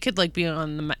 So if we could like be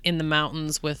in the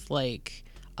mountains with like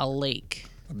a lake,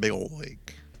 A big old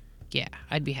lake. yeah,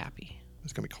 I'd be happy.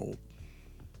 It's gonna be cold.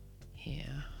 Yeah.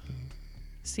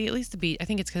 See, at least the beach. I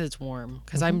think it's because it's warm.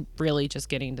 Because I'm really just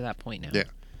getting to that point now. Yeah.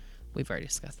 We've already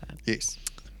discussed that. Yes.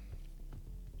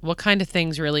 What kind of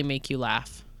things really make you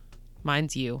laugh?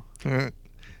 Mine's you.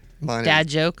 Mine Dad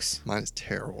jokes, Mine is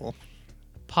terrible.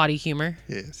 potty humor.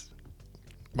 Yes.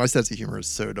 My sense of humor is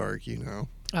so dark,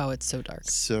 Oh, it's so dark.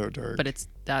 So dark. But it's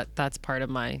that's part of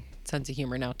my sense of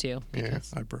humor now too. yeah,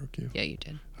 Because, I broke you. yeah, you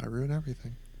did. I ruined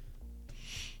everything.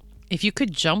 If you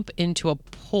could jump into a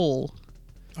pool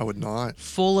I would not.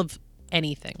 full of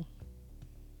anything,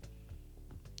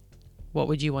 what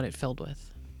would you want it filled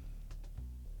with?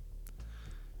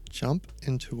 Jump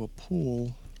into a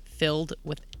pool Filled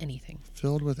with anything.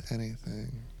 filled with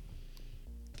anything.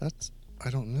 I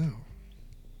don't know.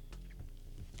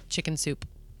 Chicken soup.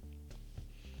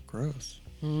 Gross.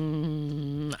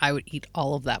 I would eat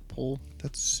all of that pool.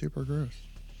 That's super gross.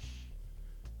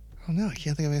 I don't know. I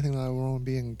can't think of anything that I want to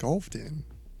be engulfed in.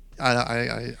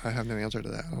 I have no answer to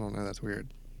that. I don't know. That's weird.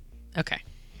 Okay.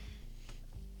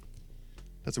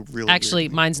 That's a really Actually,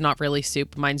 weird mine's not really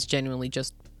soup. Mine's genuinely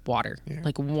just water. Yeah.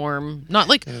 Like warm. Not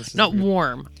like, Yeah, this is not weird.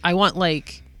 warm. I want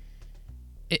like,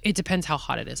 it depends how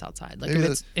hot it is outside. Like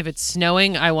Maybe if it's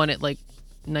snowing, I want it like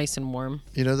nice and warm.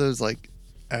 You know those like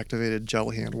activated gel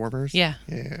hand warmers? Yeah.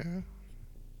 Yeah.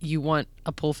 You want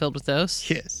a pool filled with those?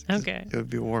 Yes. Okay. It would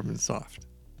be warm and soft.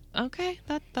 Okay.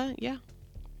 That, yeah.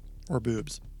 Or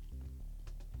boobs.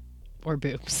 Or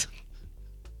boobs.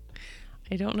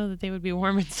 I don't know that they would be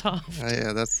warm and soft.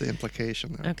 Yeah, that's the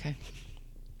implication though. Okay.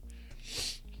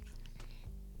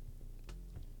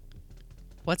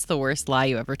 What's the worst lie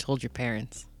you ever told your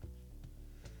parents?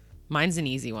 Mine's an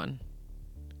easy one.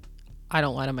 I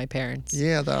don't lie to my parents.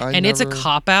 Yeah, It's a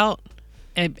cop out.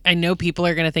 And I know people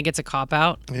are going to think it's a cop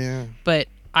out, Yeah. but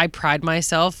I pride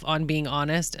myself on being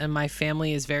honest, and my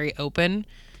family is very open.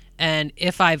 And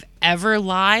if I've ever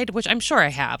lied, which I'm sure I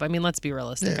have, I mean, let's be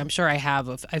realistic. Yeah. I'm sure I have.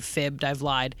 I've fibbed, I've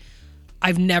lied.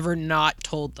 I've never not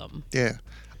told them. Yeah.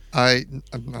 I'm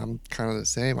kind of the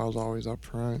same. I was always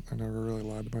upfront. I never really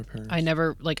lied to my parents.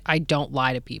 I don't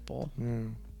lie to people. Yeah.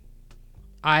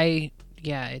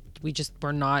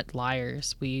 We're not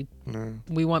liars. We No.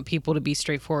 want people to be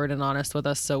straightforward and honest with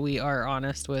us, so we are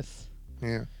honest with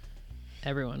Yeah.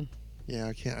 everyone. Yeah,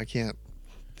 I can't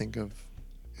think of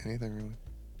anything really.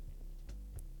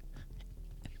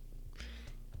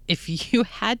 If you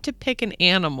had to pick an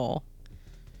animal,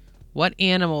 what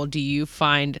animal do you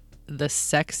find the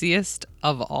sexiest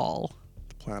of all?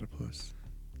 The platypus.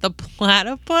 The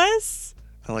platypus?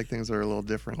 I like things that are a little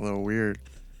different, a little weird.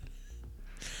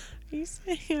 Are you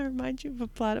saying I remind you of a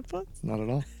platypus? Not at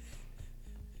all.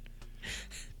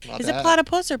 Not Is it that.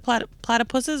 platypus or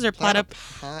platypuses or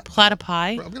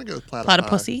platypi? I'm gonna go with platypi.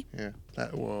 Platypussy? Yeah.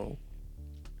 Whoa.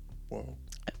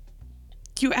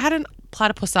 You add an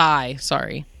Platypusi.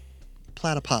 Sorry.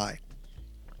 Platypi.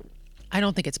 I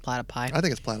don't think it's platypi. I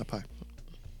think it's platypi.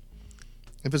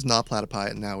 If it's not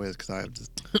platypi, it now is because I have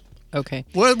just. Okay.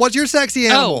 What's your sexy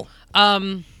animal?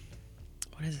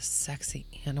 What is a sexy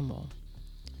animal?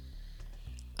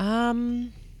 Well,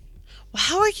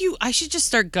 how are you? I should just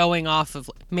start going off of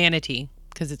manatee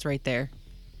because it's right there.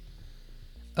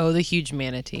 Oh, the huge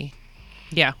manatee.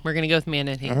 Yeah, we're gonna go with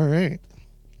manatee. All right.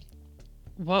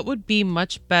 What would be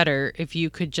much better if you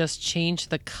could just change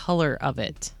the color of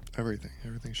it? Everything.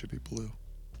 Everything should be blue.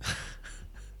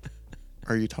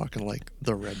 Are you talking like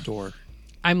the red door?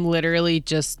 I'm literally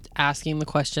just asking the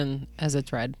question as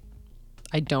it's read.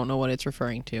 I don't know what it's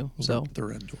referring to. So The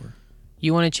red door.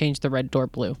 you want to change the red door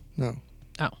blue? No.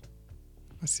 Oh.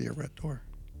 I see a red door.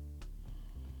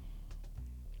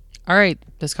 All right.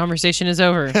 This conversation is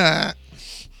over.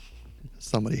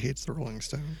 Somebody hates the Rolling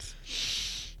Stones.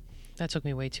 That took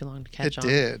me way too long to catch on. It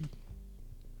did.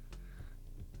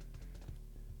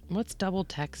 What's double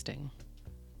texting?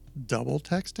 Double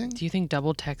texting? Do you think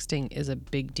double texting is a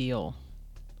big deal?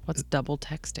 What's double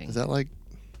texting? Is that like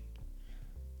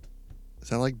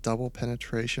double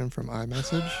penetration from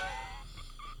iMessage?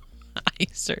 I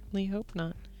certainly hope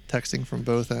not. Texting from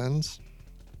both ends?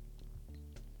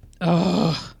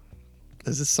 Oh,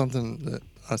 Is this something that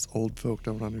us old folk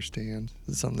don't understand? Is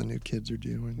this something the new kids are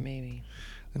doing? maybe.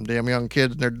 Them damn young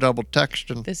kids, they're double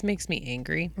texting. This makes me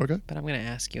angry, Okay. but I'm going to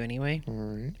ask you anyway. All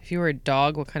right. If you were a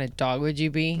dog, what kind of dog would you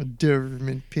A be?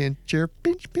 Doberman pincher.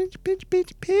 Pinch, pinch, pinch,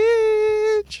 pinch,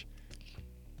 pinch.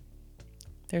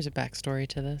 There's a backstory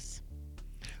to this.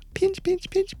 Pinch, pinch,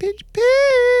 pinch, pinch,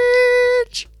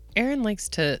 pinch. Aaron likes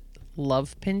to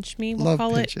love pinch me, we'll Love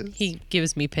call pinches. it. He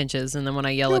gives me pinches, and then when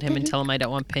I yell at him and tell him I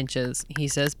don't want pinches, he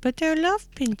says, but they're love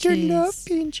pinches. You love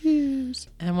pinches.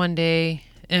 And one day,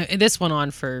 this went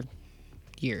on for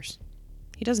years.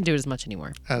 He doesn't do it as much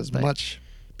anymore. As much.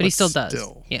 But he still does.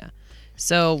 Yeah.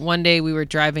 So one day we were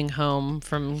driving home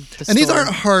from the store. And these aren't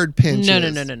hard pinches.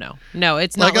 No. No,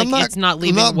 it's not like it's not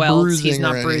leaving I'm not welts. He's bruising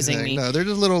not or bruising anything. me. No, they're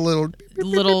just little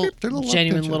Little, they're love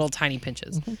genuine pinches. little tiny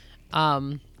pinches.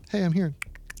 Hey, I'm here.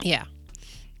 Yeah.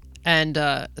 And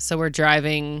so we're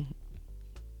driving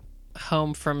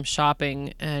home from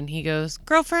shopping, and he goes,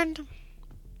 girlfriend,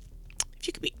 if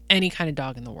you could be any kind of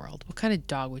dog in the world, what kind of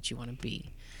dog would you want to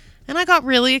be? And I got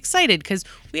really excited because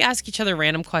we ask each other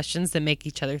random questions that make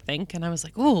each other think. And I was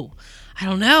like, ooh, I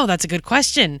don't know. That's a good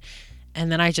question.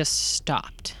 And then I just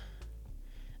stopped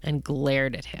and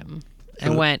glared at him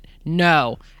and went,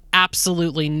 no,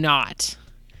 absolutely not.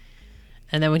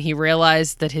 And then when he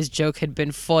realized that his joke had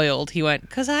been foiled, he went,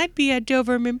 because I'd be a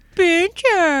Doberman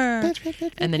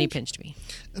Pinscher. And then he pinched me.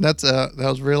 And that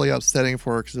was really upsetting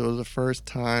for her because it was the first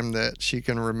time that she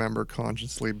can remember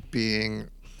consciously being.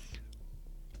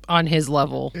 On his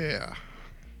level. Yeah.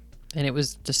 And it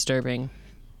was disturbing.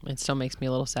 It still makes me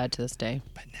a little sad to this day.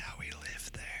 But now we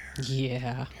live there.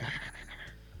 Yeah.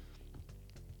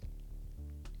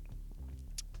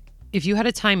 If you had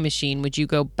a time machine, would you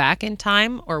go back in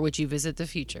time or would you visit the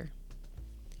future?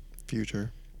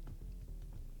 Future.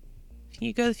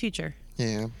 You go to the future.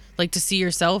 Yeah. Like to see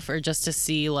yourself or just to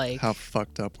see like How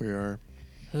fucked up we are.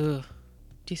 Ugh.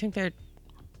 Do you think they're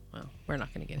well, we're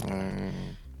not gonna get into that. Mm,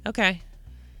 Okay.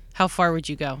 How far would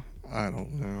you go? I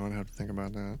don't know. I'd have to think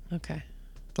about that. Okay.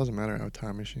 Doesn't matter. I have a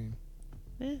time machine.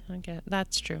 I get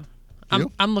that's true.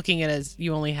 You? I'm looking at it as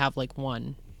you only have like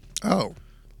one jump.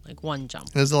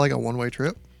 Is it like a one-way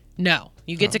trip? No.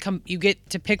 You get to come you get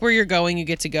to pick where you're going, you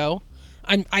get to go.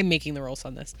 I'm making the rules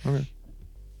on this. Okay.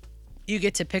 You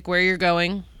get to pick where you're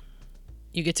going,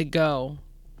 you get to go,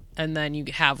 and then you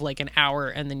have like an hour,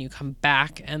 and then you come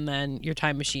back, and then your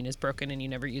time machine is broken and you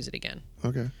never use it again.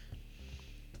 Okay.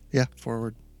 Yeah,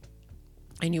 forward.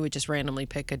 And you would just randomly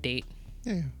pick a date.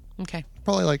 Yeah. Okay.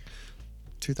 Probably like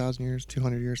 2,000 years,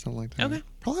 200 years, something like that. Okay.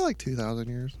 Probably like 2,000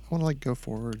 years. I want to like go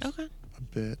forward Okay. a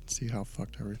bit, see how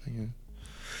fucked everything is.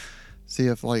 See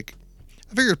if like,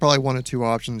 I figure it's probably one of two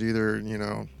options. Either,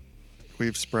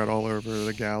 we've spread all over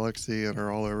the galaxy and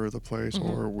are all over the place,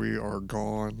 or we are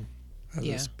gone as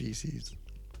Yeah. a species.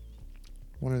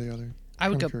 One or the other. I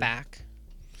would I'm go curious. back.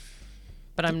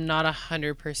 But I'm not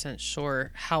 100%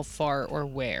 sure how far or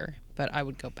where, but I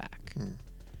would go back.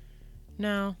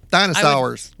 No.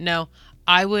 Dinosaurs. No.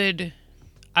 I would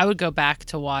go back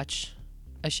to watch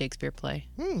a Shakespeare play.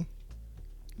 You'll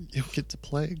get to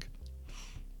plague.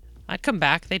 I'd come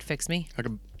back. They'd fix me. I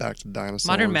go back to dinosaurs.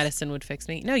 Modern medicine would fix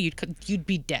me. No, you'd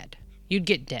be dead. You'd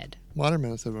get dead. Modern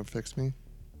medicine would fix me.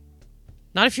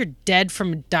 Not if you're dead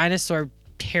from a dinosaur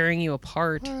tearing you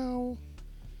apart. Well,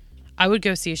 I would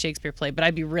go see a Shakespeare play, but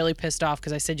I'd be really pissed off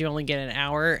because I said you only get an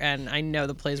hour, and I know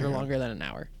the plays were longer than an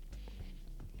hour.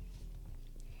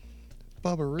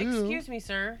 Bubbaroo. Excuse me,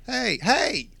 sir.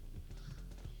 Hey!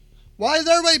 Why is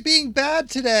everybody being bad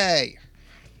today?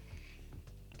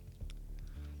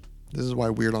 This is why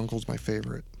Weird Uncle's my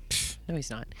favorite. No, he's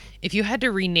not. If you had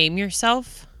to rename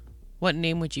yourself, what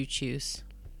name would you choose?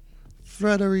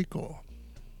 Frederico.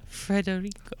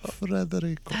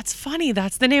 Frederico. That's funny.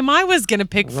 That's the name I was going to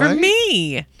pick for Right?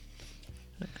 me.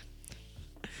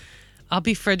 I'll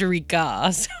be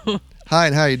Frederica. So Hi,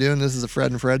 and how you doing? This is the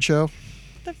Fred and Fred Show.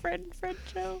 the Fred and Fred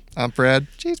show. I'm Fred.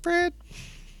 Cheese spread.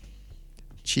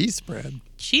 Cheese spread.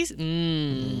 Cheese.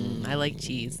 I like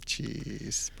cheese.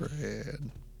 Cheese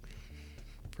spread.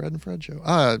 Fred and Fred Show.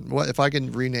 What if I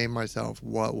can rename myself?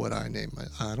 What would I name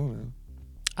I don't know.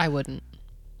 I wouldn't.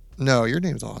 No, your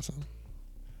name's awesome.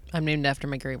 I'm named after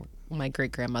my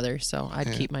great grandmother, so I'd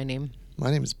Yeah. keep my name.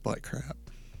 My name is Butt Crap.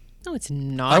 No, it's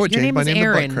not. I would Your change name my is name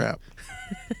Aaron. to Butt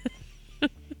Crap.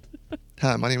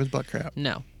 Hi, my name is Butt Crap.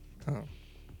 No. Oh.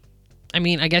 I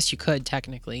mean, I guess you could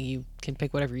technically. You can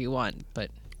pick whatever you want, but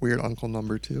Weird Uncle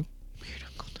number 2. Weird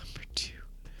Uncle number 2.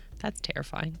 That's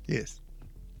terrifying. Yes.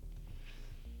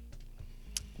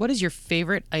 What is your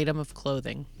favorite item of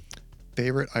clothing?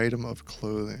 Favorite item of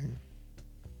clothing.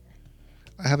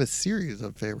 I have a series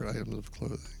of favorite items of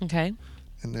clothing, Okay.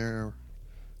 and they're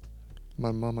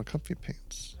my mama comfy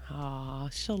pants. Aw,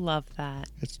 she'll love that.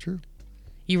 It's true.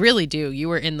 You really do. You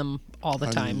were in them all the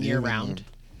I time, live year in round. them.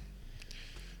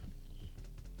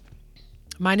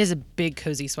 Mine is a big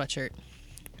cozy sweatshirt.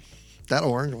 That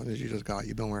orange one that you just got,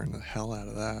 you've been wearing the hell out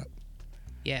of that.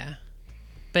 Yeah.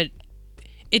 But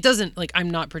it doesn't, like, I'm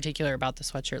not particular about the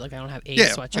sweatshirt. Like, I don't have a Yeah,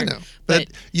 sweatshirt. I know. But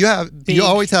you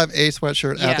always have a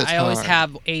sweatshirt at the time. I always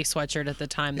have a sweatshirt at the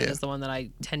time. That Yeah. is the one that I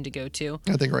tend to go to.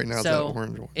 I think right now it's that So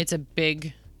orange one. it's a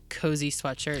big cozy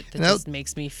sweatshirt that Now- just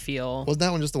makes me feel. Wasn't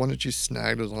that one just the one that you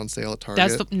snagged? It was on sale at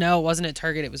Target. No, it wasn't at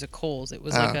Target. It was at Kohl's. It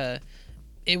was like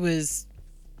it was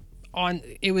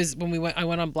when I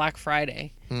went on Black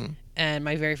Friday. And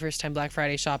my very first time Black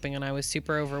Friday shopping, and I was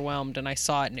super overwhelmed, and I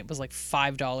saw it, and it was like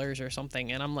 $5 or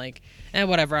something, and I'm like,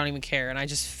 whatever, I don't even care, and I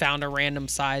just found a random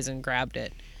size and grabbed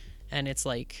it, and it's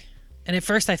like, and at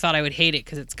first I thought I would hate it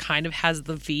because it's kind of has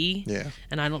the V, Yeah.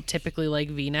 and I don't typically like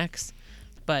V-necks,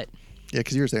 but Yeah,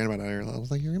 because you were saying about it earlier. I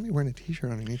was like, you're going to be wearing a t-shirt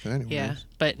underneath it anyway. yeah,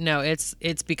 but no, it's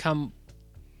become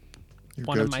Your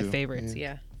one of my go-to. favorites,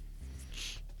 yeah.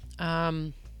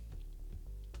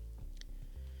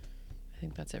 I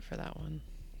think that's it for that one.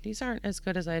 These aren't as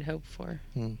good as I'd hoped for.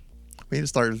 We need to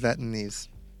start vetting these.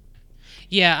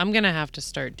 Yeah, I'm going to have to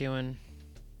start doing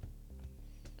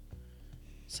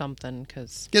something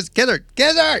because Get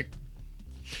her!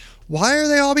 Why are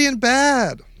they all being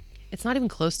bad? it's not even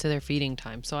close to their feeding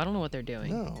time, so I don't know what they're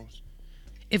doing. No.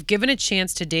 If given a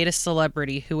chance to date a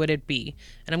celebrity, who would it be?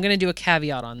 And I'm going to do a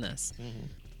caveat on this.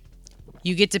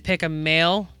 You get to pick a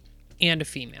male and a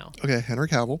female. Okay, Henry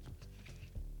Cavill.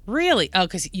 Really? Oh,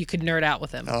 because you could nerd out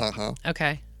with him. Uh-huh.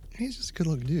 Okay. He's just a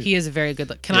good-looking dude. He is a very good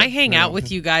look. Can Yeah, I hang nerd out out with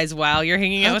with him. you guys while you're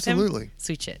hanging out with him? Absolutely.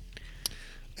 Sweet shit.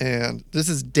 And this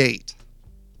is date,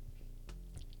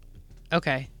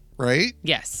 Okay. right?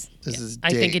 Yes. This Yeah. is I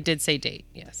think date. it did say date.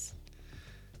 Yes.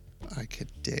 I could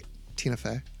date Tina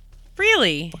Fey.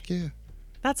 Really? Fuck yeah.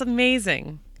 That's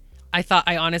amazing. I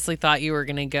honestly thought you were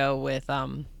gonna go with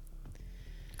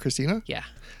Christina? yeah,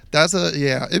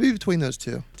 It'd be between those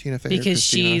two. Tina Fey or because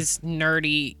Christina. she's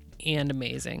nerdy and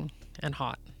amazing and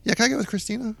hot. Yeah, can I go with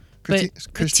Christina? But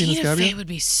Christina Tina Scabbia? Fey would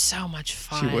be so much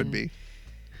fun. She would be.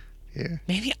 Yeah.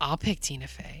 Maybe I'll pick Tina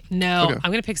Fey. No, Okay.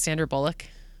 I'm gonna pick Sandra Bullock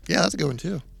Yeah, that's a good one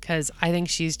too. because I think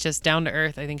she's just down to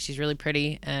earth. I think she's really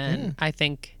pretty, and I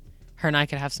think her and I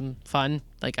could have some fun.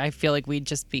 Like I feel like we'd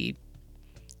just be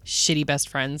shitty best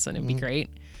friends, and it'd be great.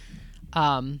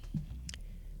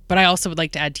 But I also would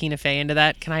like to add Tina Fey into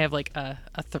that. Can I have like can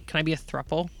I be a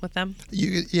throuple with them?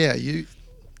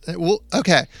 Well,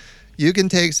 okay. You can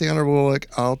take Sandra Bullock.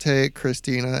 I'll take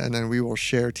Christina, and then we will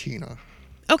share Tina.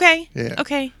 Okay. Yeah.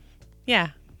 Okay. Yeah.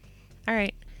 All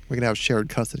right. We can have shared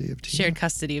custody of Tina. Shared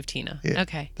custody of Tina. Yeah,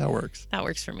 Okay. that works. That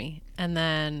works for me. And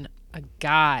then a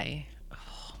guy.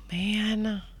 Oh,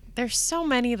 man. There's so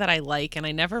many that I like, and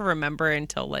I never remember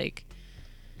until like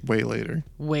Way later.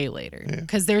 way later. Yeah.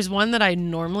 Because there's one that I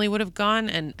normally would have gone,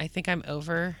 and I think I'm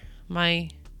over my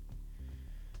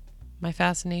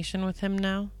fascination with him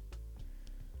now.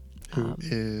 Who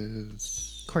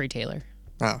is? Corey Taylor.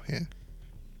 Oh yeah.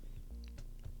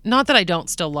 Not that I don't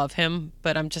still love him,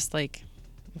 but I'm just like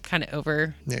I'm kind of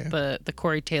over Yeah. the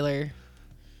Corey Taylor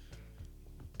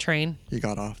train. You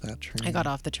got off that train. I got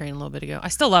off the train a little bit ago. I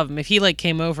still love him. If he like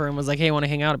came over and was like, "Hey, want to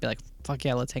hang out?" I'd be like, fuck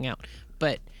yeah, let's hang out.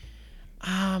 But,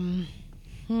 can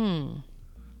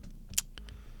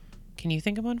you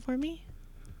think of one for me?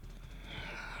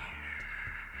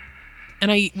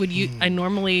 And I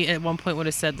normally at one point would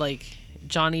have said like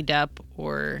Johnny Depp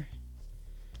or,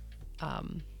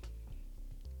 oh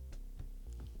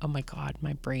my God,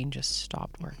 my brain just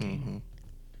stopped working.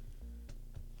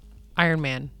 Iron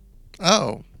Man.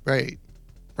 Oh, right.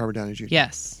 Robert Downey Jr.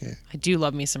 Yes. Yeah. I do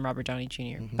love me some Robert Downey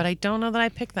Jr., but I don't know that I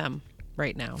pick them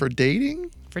right now. For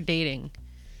dating? For dating.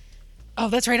 Oh,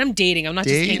 that's right. I'm dating. I'm not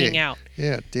just hanging out.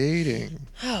 Yeah, dating.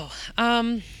 Oh,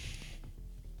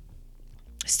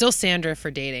 still Sandra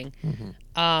for dating.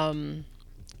 John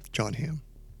Hamm.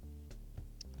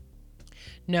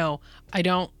 No, I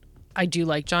don't. I do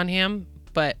like John Hamm,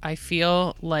 but I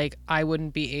feel like I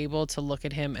wouldn't be able to look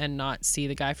at him and not see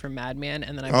the guy from Mad Men,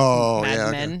 and then I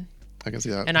Mad Men, okay. I can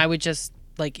see that. and I would just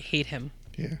like hate him.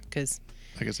 Yeah, because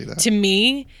I can see that. To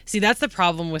me, see, that's the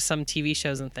problem with some TV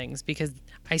shows and things, because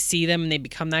I see them and they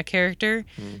become that character.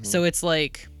 So it's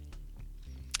like,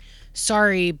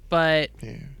 sorry, but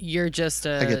you're just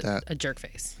I get that. a jerk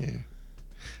face. Yeah,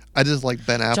 I just like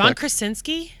Ben Affleck. John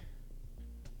Krasinski.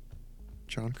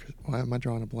 Why am I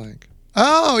drawing a blank?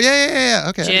 Oh yeah.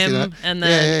 Okay, Jim, I can see that. and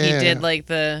then he did like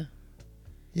the.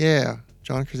 Yeah,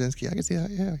 John Krasinski. I can see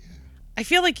that. Yeah. I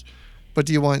feel like. But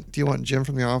do you want Jim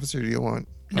from The Office, or do you want?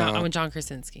 No, I want John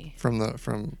Krasinski. From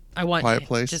I want Quiet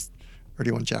Place, or do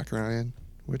you want Jack Ryan?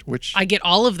 Which? I get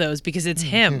all of those because it's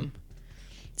him.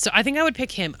 So I think I would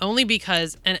pick him only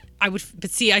because,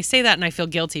 but see, I say that and I feel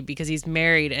guilty because he's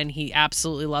married and he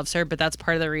absolutely loves her, but that's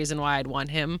part of the reason why I'd want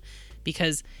him,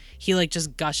 because he like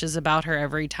just gushes about her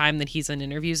every time that he's in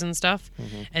interviews and stuff.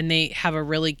 And they have a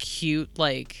really cute,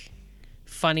 like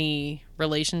funny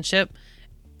relationship.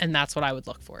 And that's what I would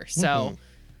look for. So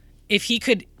if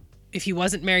he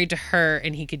wasn't married to her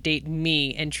and he could date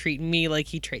me and treat me like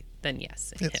he treat, then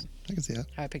yes, him. I can see that.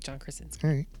 I would pick John Krasinski.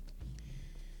 All right.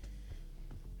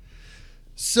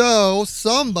 So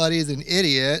somebody's an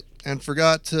idiot and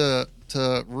forgot to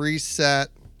reset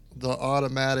the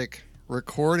automatic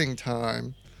recording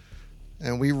time,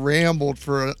 and we rambled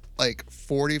for like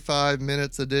 45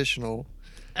 minutes additional.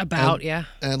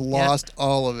 And lost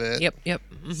all of it. Yep.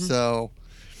 So.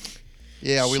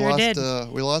 Yeah, we sure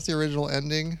lost the original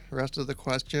ending, the rest of the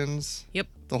questions. Yep.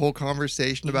 The whole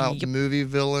conversation about movie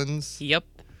villains. Yep.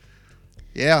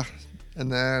 Yeah.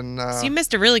 And then so you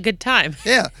missed a really good time.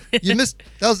 Yeah. You missed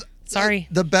that was sorry.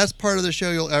 The best part of the show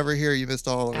you'll ever hear. You missed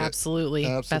all of it. Absolutely.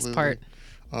 Best part.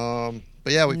 But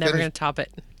yeah, we never gonna top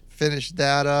it. Finished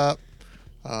that up.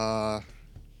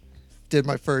 Did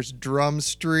my first drum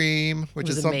stream, which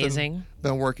is something amazing. I've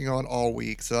been working on all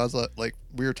week. So I was like,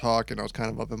 we were talking, I was kind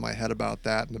of up in my head about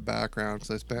that in the background,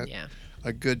 because I spent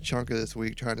a good chunk of this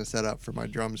week trying to set up for my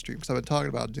drum stream, because I've been talking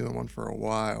about doing one for a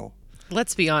while.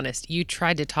 Let's be honest, you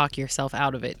tried to talk yourself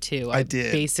out of it too. I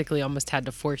did. Basically almost had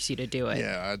to force you to do it.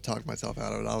 Yeah, I talked myself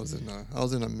out of it. I was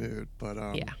in a mood, but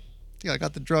I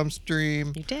got the drum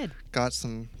stream. You did. Got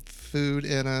some food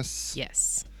in us.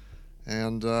 Yes.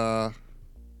 And now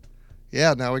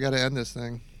we got to end this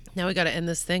thing. Now we got to end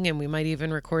this thing, and we might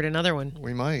even record another one.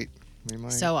 We might.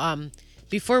 So,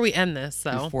 before we end this,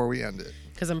 though. Before we end it.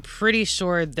 Because I'm pretty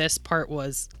sure this part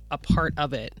was a part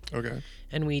of it. Okay.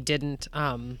 And we didn't,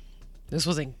 this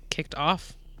wasn't kicked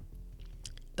off.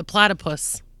 The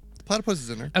platypus. The platypus is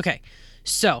in there. Okay.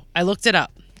 So, I looked it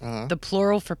up. Uh-huh. The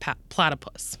plural for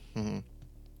platypus.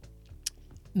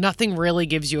 Nothing really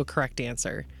gives you a correct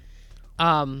answer.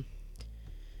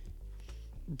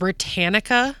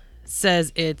 Britannica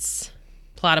says it's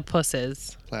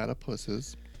platypuses.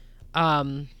 Platypuses.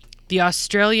 The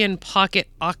Australian Pocket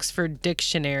Oxford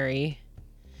Dictionary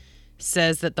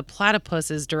says that the platypus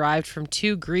is derived from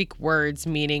two Greek words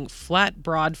meaning flat,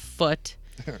 broad foot.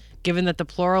 Given that the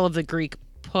plural of the Greek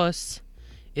pus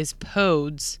is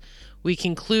podes, we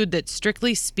conclude that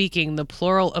strictly speaking, the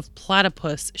plural of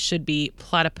platypus should be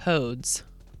platypodes.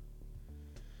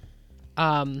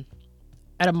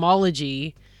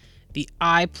 Etymology, the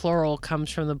I plural comes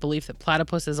from the belief that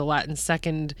platypus is a Latin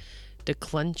second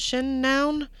declension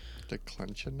noun.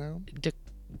 Declension noun?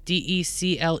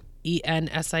 D-E-C-L-E-N-S-I-O-N.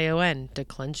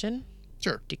 Declension?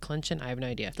 Sure. Declension? I have no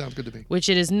idea. Sounds good to me. Which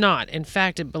it is not. In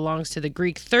fact, it belongs to the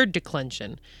Greek third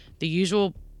declension. The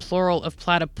usual plural of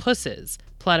platypuses.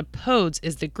 Platypodes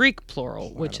is the Greek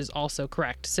plural, which is also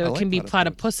correct. So it can be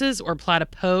platypuses or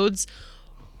platypodes,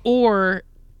 or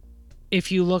if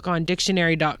you look on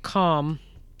dictionary.com,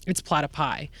 it's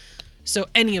platypi. So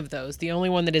any of those. The only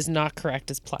one that is not correct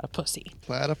is platypussy.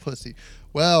 Platypussy.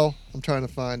 Well, I'm trying to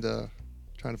find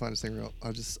this thing real.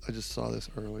 I just saw this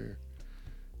earlier.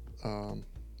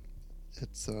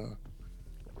 It's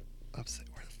upset.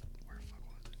 Where the fuck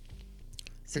was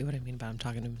it? See what I mean about him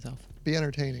talking to himself. Be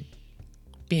entertaining.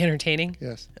 Be entertaining?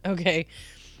 Yes. Okay.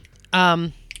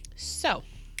 So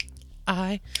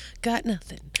I got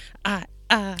nothing. I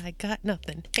got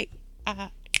nothing. Hey, I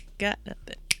got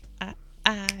nothing.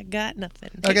 I got nothing.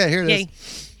 Hey, Okay, here it yay.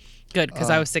 is. Good, because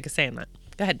I was sick of saying that.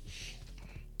 Go ahead.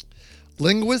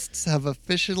 Linguists have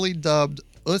officially dubbed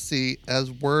Ussy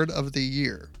as word of the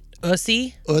year.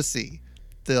 Ussy? Ussy,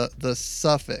 the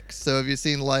suffix. So have you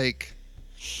seen like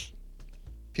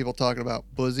people talking about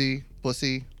pussy,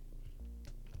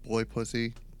 boy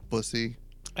pussy, pussy?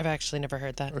 I've actually never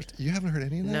heard that. Or, you haven't heard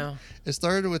any of that? No. It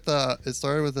started with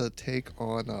a take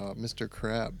on Mr.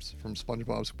 Krabs from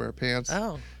SpongeBob SquarePants.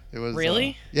 Oh. It was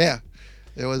Really? Yeah.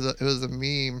 It was a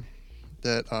meme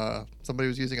that somebody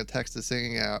was using a text to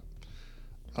singing app.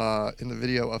 In the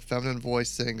video, a feminine voice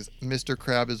sings, "Mr.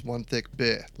 Crab is one thick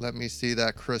bit. Let me see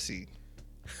that crussy."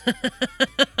 Here.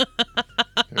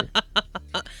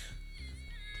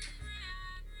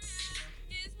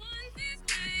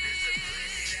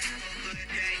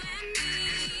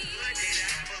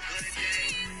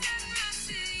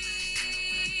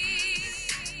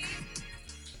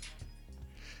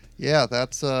 Yeah,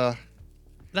 that's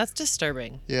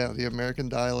disturbing. yeah, the American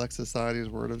Dialect Society's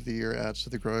Word of the Year adds to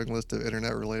the growing list of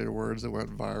internet-related words that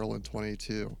went viral in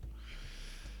 22.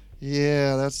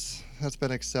 Yeah, that's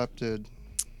been accepted.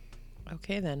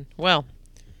 Okay, then. Well,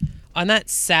 on that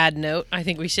sad note, I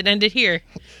think we should end it here.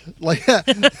 Like on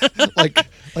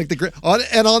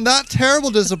that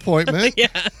terrible disappointment. Yeah.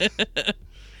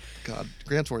 God,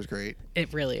 Grand Tour is great,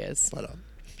 It really is. but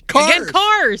cars. Again,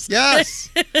 cars! Yes.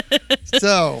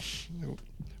 So,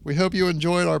 we hope you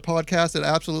enjoyed our podcast. It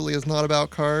absolutely is not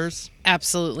about cars.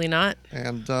 Absolutely not.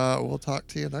 And we'll talk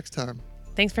to you next time.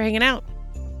 Thanks for hanging out.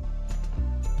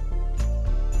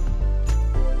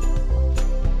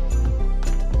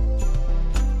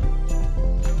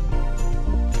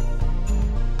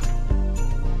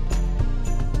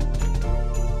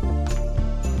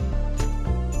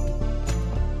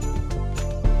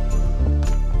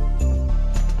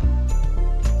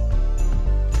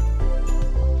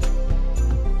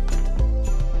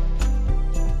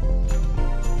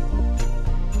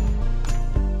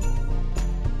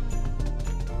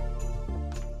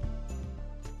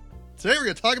 Today we're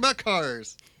going to talk about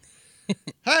cars.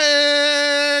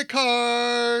 Hey,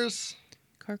 cars!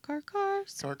 Cars. Cars,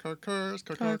 cars, Car, car, cars,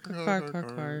 car.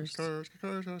 cars, cars, cars, cars,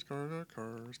 cars,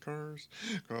 cars, cars, cars, cars,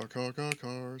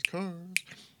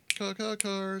 cars,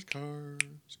 cars,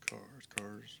 cars, cars,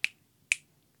 cars.